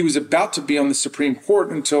 Circuit. He was about to be on the Supreme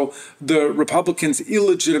Court until the Republicans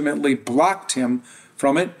illegitimately blocked him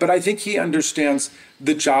from it. But I think he understands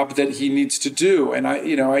the job that he needs to do. And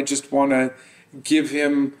I just want to give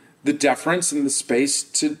him the deference and the space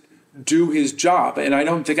to do his job. And I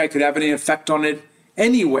don't think I could have any effect on it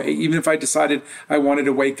anyway, even if I decided I wanted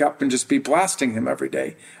to wake up and just be blasting him every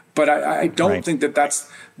day. But I don't think that that's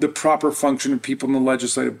the proper function of people in the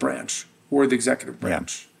legislative branch. or the executive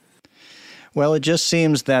branch. Yeah. Well, it just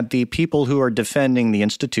seems that the people who are defending the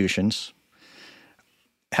institutions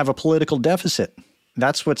have a political deficit.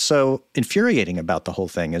 That's what's so infuriating about the whole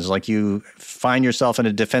thing, is like you find yourself in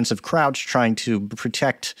a defensive crouch trying to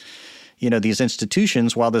protect, these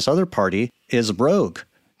institutions, while this other party is rogue,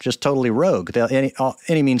 just totally rogue.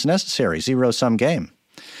 Any means necessary, zero-sum game.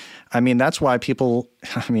 I mean, that's why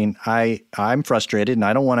I'm frustrated, and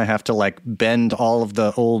I don't want to have to bend all of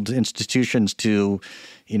the old institutions to,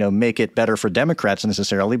 make it better for Democrats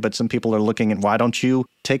necessarily. But some people are looking at, why don't you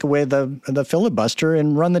take away the filibuster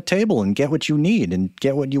and run the table and get what you need and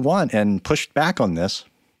get what you want and push back on this?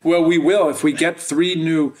 Well, we will. If we get 3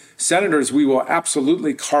 new senators, we will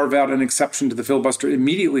absolutely carve out an exception to the filibuster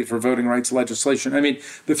immediately for voting rights legislation. I mean,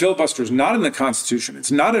 the filibuster is not in the Constitution. It's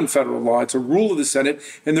not in federal law. It's a rule of the Senate,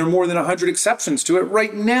 and there are more than 100 exceptions to it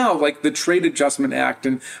right now, like the Trade Adjustment Act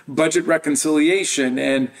and budget reconciliation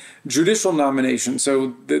and judicial nomination.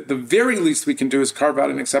 So the very least we can do is carve out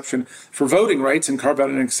an exception for voting rights and carve out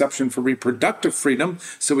an exception for reproductive freedom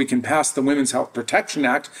so we can pass the Women's Health Protection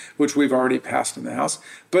Act, which we've already passed in the House.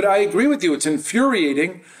 But I agree with you. It's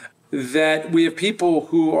infuriating that we have people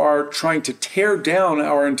who are trying to tear down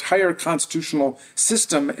our entire constitutional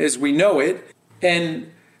system as we know it and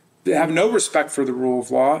have no respect for the rule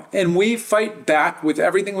of law. And we fight back with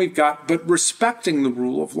everything we've got, but respecting the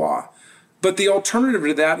rule of law. But the alternative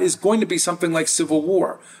to that is going to be something like civil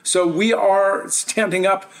war. So we are standing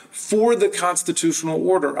up for the constitutional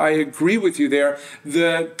order. I agree with you there.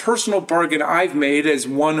 The personal bargain I've made as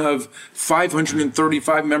one of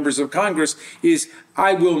 535 members of Congress is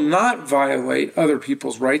I will not violate other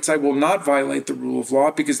people's rights. I will not violate the rule of law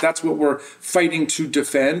because that's what we're fighting to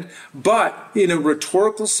defend. But in a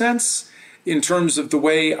rhetorical sense, in terms of the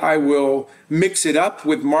way I will mix it up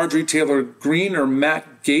with Marjorie Taylor Greene or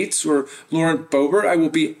Matt Gaetz or Laurent Boebert, I will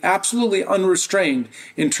be absolutely unrestrained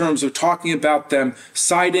in terms of talking about them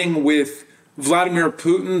siding with Vladimir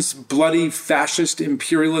Putin's bloody fascist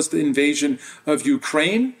imperialist invasion of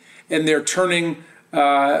Ukraine, and they're turning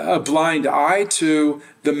a blind eye to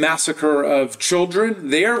the massacre of children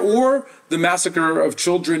there or the massacre of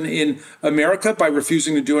children in America by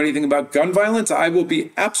refusing to do anything about gun violence. I will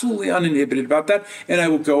be absolutely uninhibited about that, and I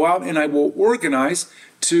will go out and I will organize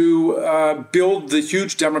to build the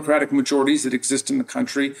huge Democratic majorities that exist in the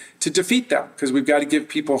country to defeat them, because we've got to give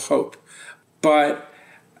people hope. But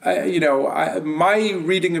my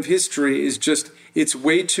reading of history is just, it's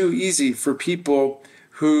way too easy for people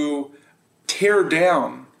who tear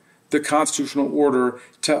down the constitutional order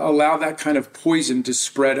to allow that kind of poison to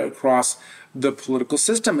spread across the political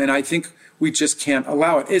system. And I think we just can't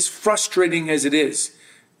allow it. As frustrating as it is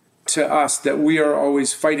to us that we are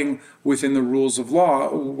always fighting within the rules of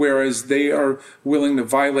law, whereas they are willing to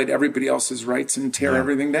violate everybody else's rights and tear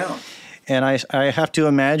everything down. And I have to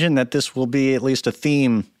imagine that this will be at least a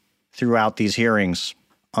theme throughout these hearings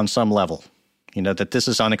on some level, that this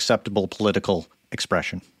is unacceptable political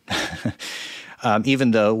expression.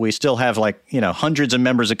 Even though we still have hundreds of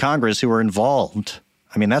members of Congress who are involved.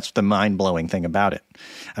 I mean, that's the mind-blowing thing about it.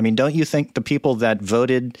 I mean, don't you think the people that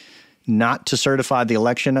voted not to certify the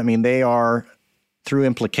election, I mean, they are, through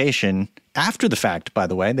implication, after the fact, by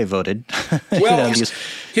the way, they voted. Well,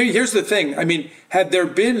 here's the thing. I mean, had there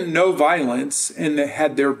been no violence and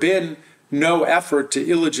had there been no effort to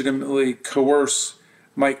illegitimately coerce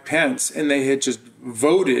Mike Pence and they had just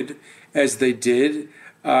voted as they did,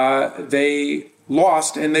 they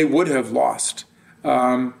lost, and they would have lost,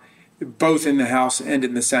 both in the House and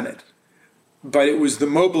in the Senate. But it was the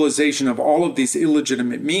mobilization of all of these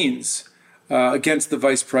illegitimate means against the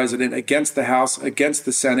vice president, against the House, against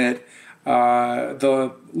the Senate,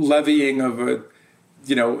 the levying of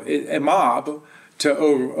a mob to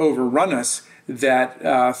overrun us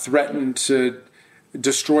that threatened to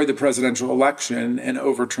destroy the presidential election and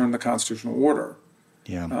overturn the constitutional order.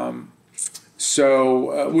 Yeah.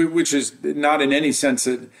 Which is not in any sense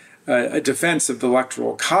a defense of the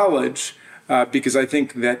Electoral College, because I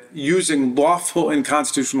think that using lawful and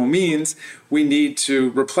constitutional means, we need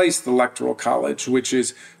to replace the Electoral College, which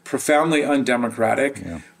is profoundly undemocratic,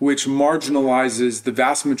 which marginalizes the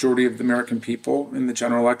vast majority of the American people in the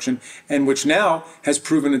general election, and which now has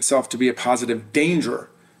proven itself to be a positive danger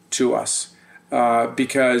to us,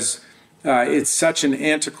 because it's such an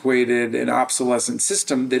antiquated and obsolescent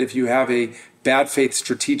system that if you have a bad faith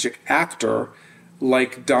strategic actor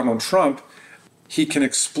like Donald Trump, he can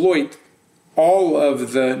exploit all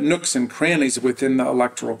of the nooks and crannies within the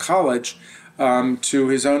Electoral College to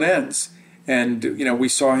his own ends. And, we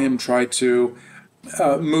saw him try to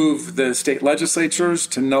move the state legislatures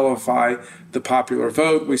to nullify the popular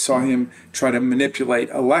vote. We saw him try to manipulate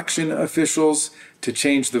election officials to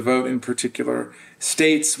change the vote in particular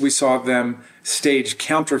states. We saw them stage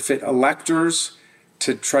counterfeit electors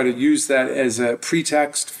to try to use that as a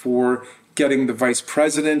pretext for getting the vice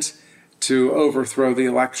president to overthrow the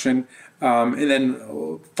election. And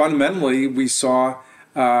then fundamentally, we saw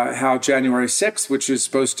how January 6th, which is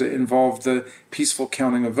supposed to involve the peaceful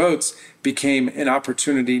counting of votes, became an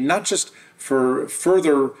opportunity not just for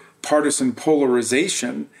further partisan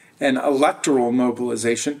polarization and electoral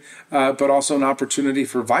mobilization, but also an opportunity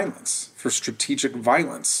for violence, for strategic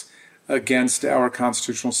violence against our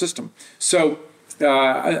constitutional system. So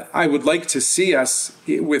I would like to see us,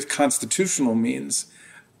 with constitutional means,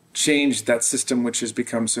 change that system which has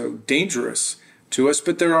become so dangerous to us.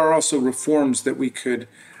 But there are also reforms that we could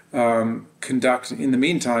conduct in the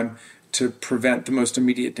meantime to prevent the most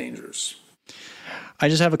immediate dangers. I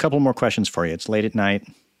just have a couple more questions for you. It's late at night.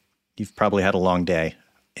 You've probably had a long day,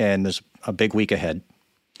 and there's a big week ahead.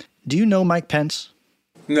 Do you know Mike Pence?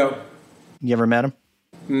 No. You ever met him?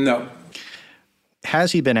 No.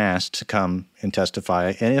 Has he been asked to come and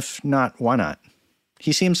testify? And if not, why not?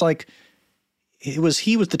 He seems like he was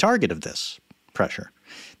the target of this pressure.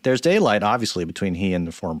 There's daylight, obviously, between he and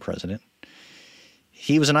the former president.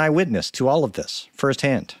 He was an eyewitness to all of this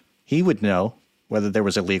firsthand. He would know whether there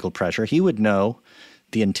was illegal pressure. He would know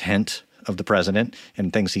the intent of the president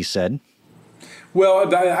and things he said.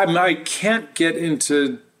 Well, I can't get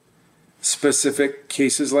into specific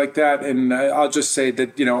cases like that. And I'll just say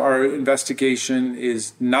that, our investigation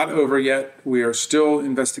is not over yet. We are still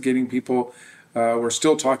investigating people. We're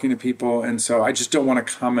still talking to people. And so I just don't want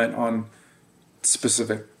to comment on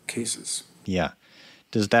specific cases. Yeah.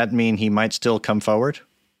 Does that mean he might still come forward?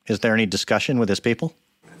 Is there any discussion with his people?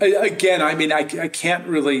 Again, I can't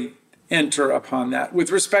really enter upon that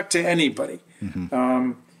with respect to anybody.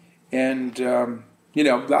 Mm-hmm.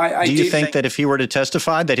 Do you think that if he were to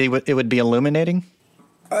testify that it would be illuminating?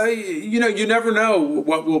 You never know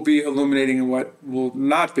what will be illuminating and what will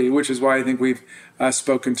not be, which is why I think we've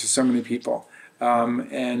spoken to so many people.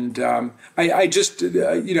 I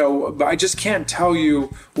just can't tell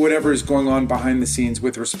you whatever is going on behind the scenes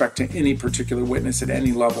with respect to any particular witness at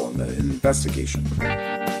any level in the investigation.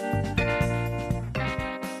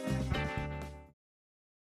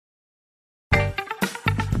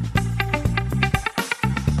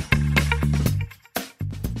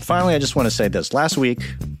 Finally, I just want to say this. Last week,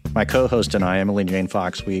 my co-host and I, Emily Jane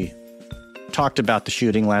Fox, we talked about the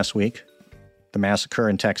shooting last week, the massacre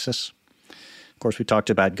in Texas. Of course, we talked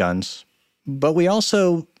about guns. But we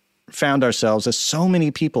also found ourselves, as so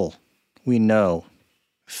many people we know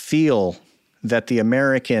feel that the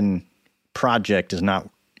American project is not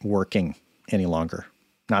working any longer,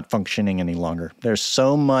 not functioning any longer. There's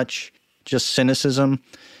so much just cynicism.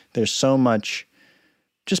 There's so much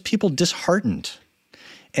just people disheartened.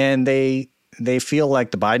 And they feel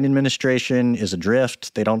like the Biden administration is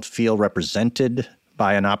adrift. They don't feel represented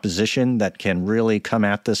by an opposition that can really come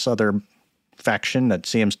at this other faction that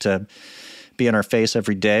seems to be in our face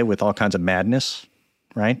every day with all kinds of madness,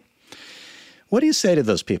 right? What do you say to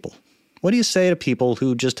those people? What do you say to people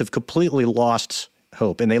who just have completely lost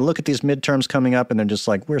hope and they look at these midterms coming up and they're just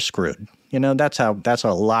like, we're screwed? That's how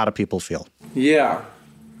a lot of people feel. Yeah.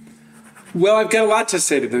 Well, I've got a lot to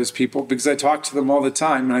say to those people because I talk to them all the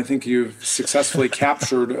time, and I think you've successfully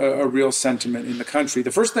captured a real sentiment in the country.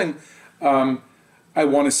 The first thing I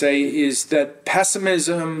want to say is that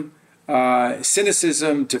pessimism,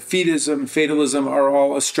 cynicism, defeatism, fatalism are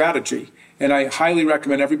all a strategy. And I highly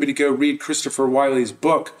recommend everybody go read Christopher Wiley's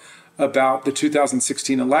book about the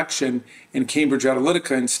 2016 election in Cambridge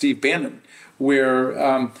Analytica and Steve Bannon,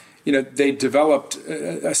 where they developed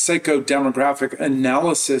a psychodemographic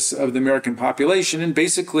analysis of the American population. And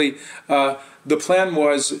basically, the plan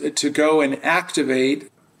was to go and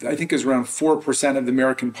activate, I think it was around 4% of the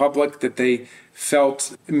American public that they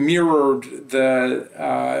felt mirrored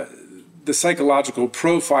the psychological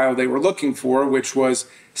profile they were looking for, which was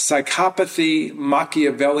psychopathy,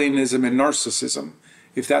 Machiavellianism, and narcissism.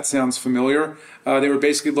 If that sounds familiar, they were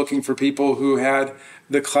basically looking for people who had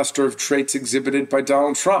the cluster of traits exhibited by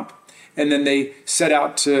Donald Trump. And then they set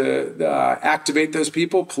out to activate those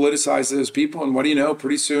people, politicize those people. And what do you know?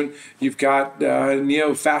 Pretty soon you've got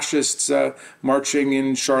neo-fascists marching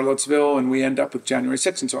in Charlottesville, and we end up with January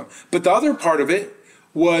 6th and so on. But the other part of it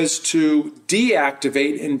was to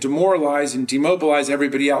deactivate and demoralize and demobilize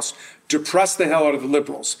everybody else, depress the hell out of the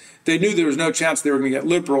liberals. They knew there was no chance they were going to get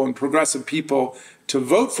liberal and progressive people to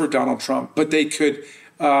vote for Donald Trump, but they could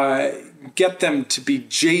get them to be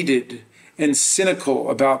jaded and cynical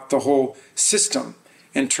about the whole system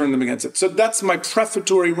and turn them against it. So that's my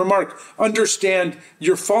prefatory remark. Understand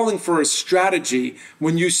you're falling for a strategy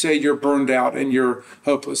when you say you're burned out and you're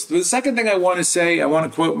hopeless. The second thing I want to say, I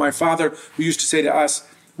want to quote my father, who used to say to us,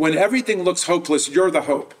 when everything looks hopeless, you're the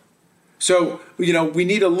hope. So, we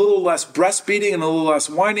need a little less breastfeeding and a little less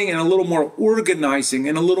whining and a little more organizing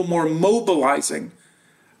and a little more mobilizing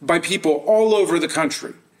by people all over the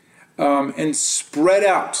country, and spread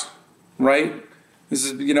out, right? This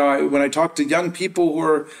is, when I talk to young people who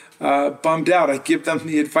are bummed out, I give them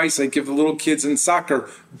the advice I give the little kids in soccer.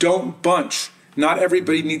 Don't bunch. Not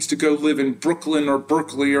everybody needs to go live in Brooklyn or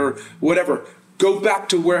Berkeley or whatever. Go back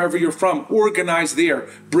to wherever you're from. Organize there.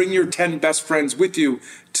 Bring your 10 best friends with you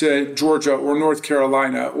to Georgia or North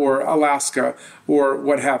Carolina or Alaska or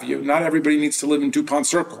what have you. Not everybody needs to live in DuPont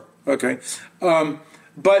Circle, okay?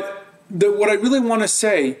 But what I really want to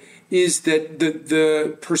say is that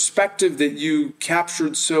the perspective that you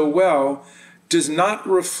captured so well does not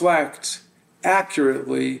reflect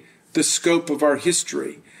accurately the scope of our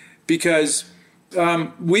history, because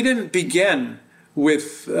we didn't begin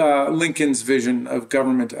with Lincoln's vision of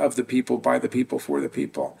government of the people, by the people, for the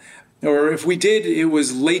people. Or if we did, it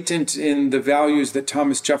was latent in the values that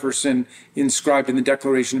Thomas Jefferson inscribed in the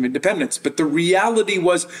Declaration of Independence. But the reality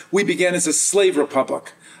was we began as a slave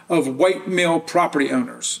republic of white male property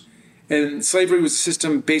owners. And slavery was a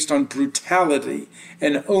system based on brutality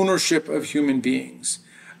and ownership of human beings.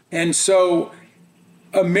 And so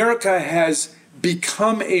America has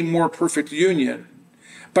become a more perfect union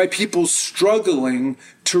by people struggling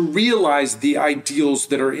to realize the ideals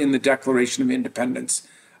that are in the Declaration of Independence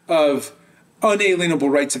of unalienable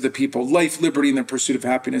rights of the people, life, liberty, and the pursuit of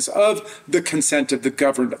happiness, of the consent of the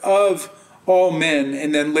governed, of all men,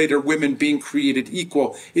 and then later women being created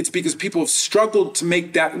equal. It's because people have struggled to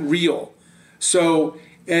make that real. So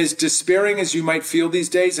as despairing as you might feel these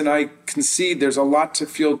days, and I concede there's a lot to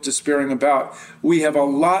feel despairing about, we have a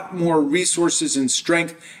lot more resources and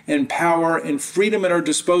strength and power and freedom at our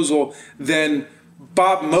disposal than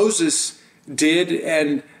Bob Moses did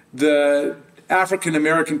and the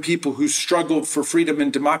African-American people who struggled for freedom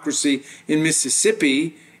and democracy in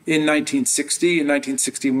Mississippi in 1960 and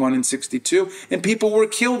 1961 and 62. And people were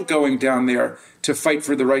killed going down there to fight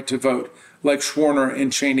for the right to vote, like Schwerner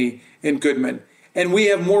and Cheney and Goodman. And we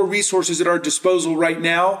have more resources at our disposal right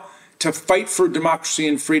now to fight for democracy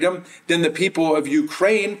and freedom than the people of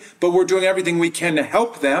Ukraine, but we're doing everything we can to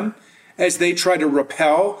help them as they try to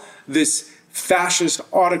repel this fascist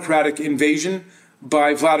autocratic invasion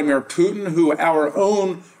by Vladimir Putin, who our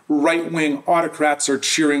own right-wing autocrats are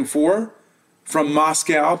cheering for, from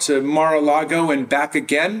Moscow to Mar-a-Lago and back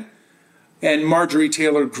again, and Marjorie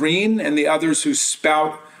Taylor Greene and the others who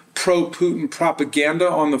spout pro-Putin propaganda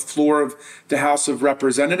on the floor of the House of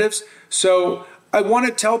Representatives. So I want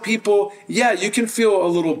to tell people, yeah, you can feel a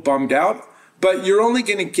little bummed out, but you're only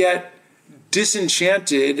going to get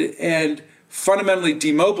disenchanted and fundamentally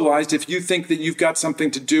demobilized if you think that you've got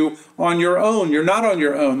something to do on your own. You're not on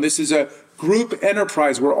your own. This is a group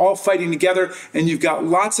enterprise. We're all fighting together, and you've got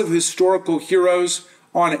lots of historical heroes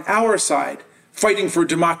on our side fighting for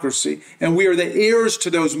democracy. And we are the heirs to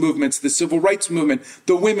those movements, the civil rights movement,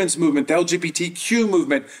 the women's movement, the LGBTQ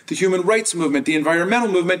movement, the human rights movement, the environmental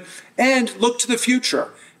movement, and look to the future.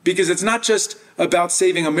 Because it's not just about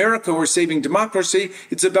saving America or saving democracy.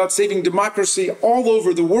 It's about saving democracy all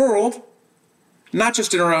over the world, not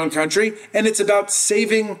just in our own country. And it's about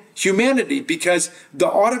saving humanity, because the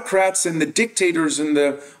autocrats and the dictators and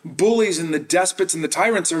the bullies and the despots and the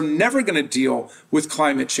tyrants are never going to deal with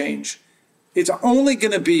climate change. It's only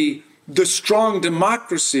going to be the strong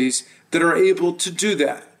democracies that are able to do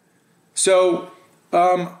that. So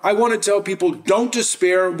I want to tell people, don't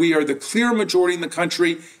despair. We are the clear majority in the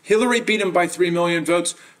country. Hillary beat him by 3 million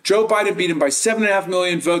votes. Joe Biden beat him by 7.5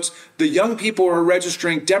 million votes. The young people are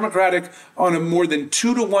registering Democratic on a more than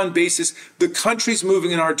 2-to-1 basis. The country's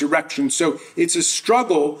moving in our direction. So it's a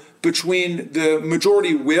struggle between the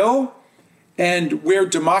majority will and where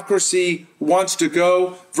democracy wants to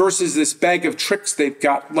go versus this bag of tricks they've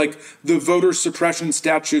got, like the voter suppression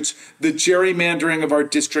statutes, the gerrymandering of our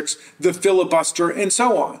districts, the filibuster, and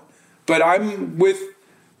so on. But I'm with,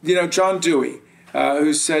 John Dewey,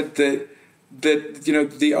 who said that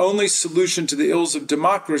the only solution to the ills of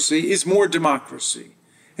democracy is more democracy.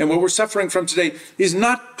 And what we're suffering from today is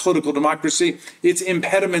not political democracy, it's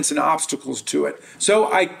impediments and obstacles to it.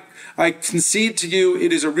 So I concede to you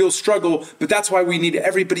it is a real struggle, but that's why we need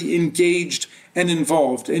everybody engaged and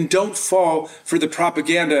involved. And don't fall for the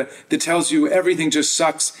propaganda that tells you everything just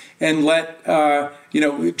sucks and let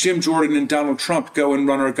Jim Jordan and Donald Trump go and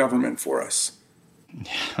run our government for us.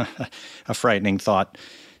 a frightening thought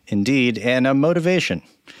indeed, and a motivation.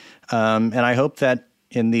 And I hope that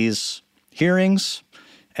in these hearings,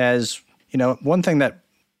 as you know, one thing that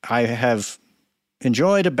I have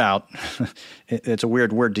enjoyed about, it's a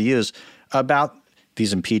weird word to use, about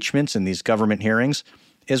these impeachments and these government hearings,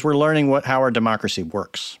 is we're learning how our democracy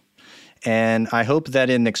works. And I hope that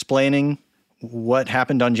in explaining what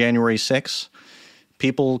happened on January 6th,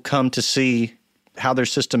 people come to see how their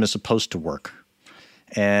system is supposed to work.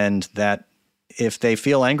 And that if they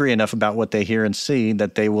feel angry enough about what they hear and see,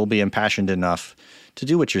 that they will be impassioned enough to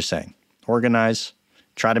do what you're saying. Organize,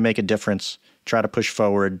 try to make a difference, try to push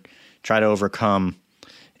forward, try to overcome.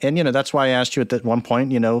 And, you know, that's why I asked you at that one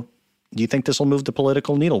point, you know, do you think this will move the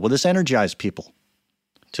political needle? Will this energize people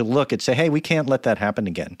to look and say, hey, we can't let that happen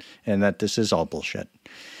again, and that this is all bullshit?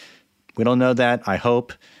 We don't know that. I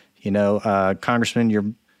hope, you know, Congressman,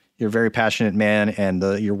 you're a very passionate man, and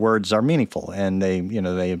your words are meaningful, and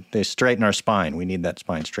they straighten our spine. We need that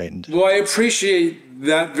spine straightened. Well, I appreciate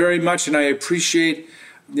that very much, and I appreciate,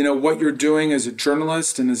 you know, what you're doing as a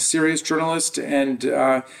journalist and a serious journalist.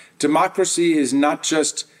 And democracy is not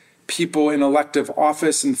just people in elective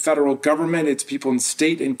office in federal government. It's people in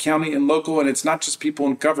state and county and local. And it's not just people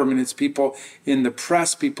in government. It's people in the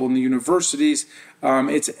press, people in the universities.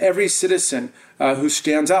 It's every citizen who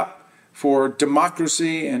stands up for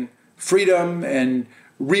democracy and freedom and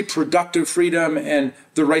reproductive freedom and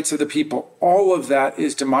the rights of the people. All of that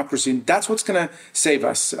is democracy. And that's what's going to save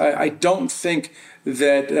us. I don't think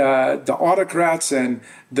that the autocrats and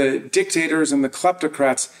the dictators and the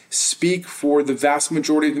kleptocrats speak for the vast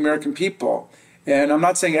majority of the American people. And I'm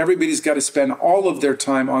not saying everybody's got to spend all of their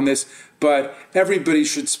time on this, but everybody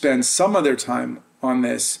should spend some of their time on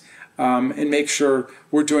this and make sure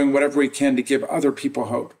we're doing whatever we can to give other people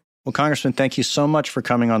hope. Well, Congressman, thank you so much for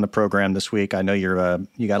coming on the program this week. I know you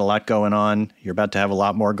got a lot going on. You're about to have a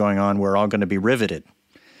lot more going on. We're all going to be riveted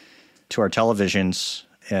to our televisions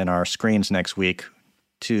and our screens next week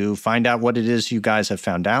to find out what it is you guys have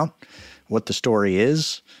found out, what the story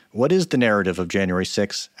is, what is the narrative of January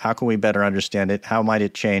 6th, how can we better understand it, how might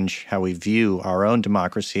it change how we view our own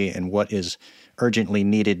democracy, and what is urgently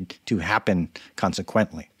needed to happen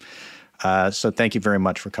consequently. So thank you very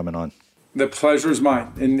much for coming on. The pleasure is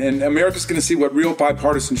mine. And America's going to see what real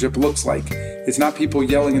bipartisanship looks like. It's not people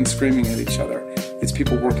yelling and screaming at each other. It's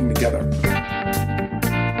people working together.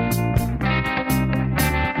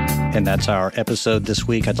 And that's our episode this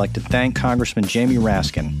week. I'd like to thank Congressman Jamie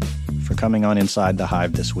Raskin for coming on Inside the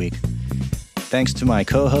Hive this week. Thanks to my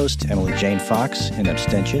co-host, Emily Jane Fox in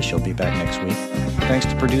absentia. She'll be back next week. Thanks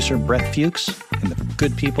to producer Brett Fuchs and the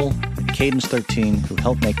good people at Cadence 13 who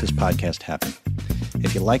helped make this podcast happen.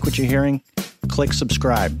 If you like what you're hearing, click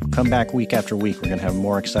subscribe. Come back week after week. We're going to have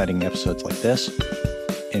more exciting episodes like this,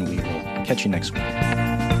 and we will catch you next week.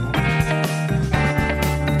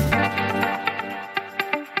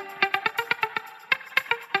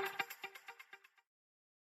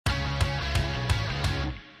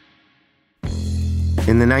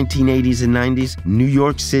 In the 1980s and 90s, New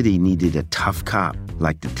York City needed a tough cop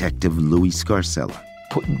like Detective Louis Scarcella.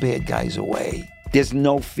 Putting bad guys away. There's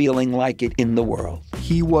no feeling like it in the world.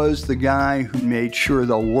 He was the guy who made sure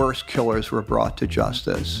the worst killers were brought to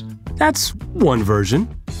justice. That's one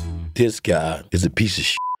version. This guy is a piece of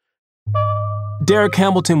shit. Derek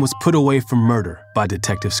Hamilton was put away for murder by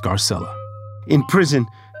Detective Scarcella. In prison,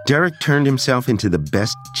 Derek turned himself into the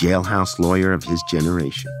best jailhouse lawyer of his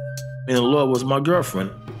generation. And the law was my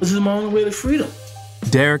girlfriend. This is my only way to freedom.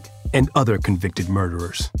 Derek and other convicted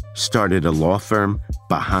murderers started a law firm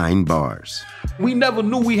behind bars. We never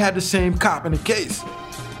knew we had the same cop in the case.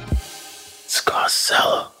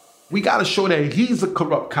 Scarcella. We gotta show that he's a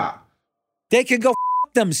corrupt cop. They can go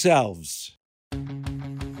f*** themselves.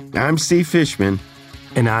 I'm Steve Fishman.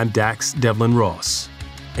 And I'm Dax Devlin Ross.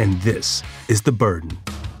 And this is The Burden.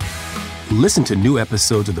 Listen to new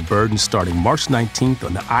episodes of The Burden starting March 19th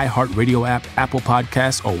on the iHeartRadio app, Apple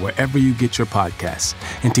Podcasts, or wherever you get your podcasts.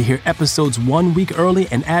 And to hear episodes 1 week early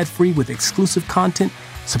and ad-free with exclusive content,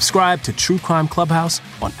 subscribe to True Crime Clubhouse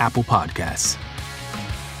on Apple Podcasts.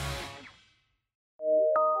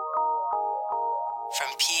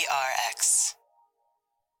 From PRX.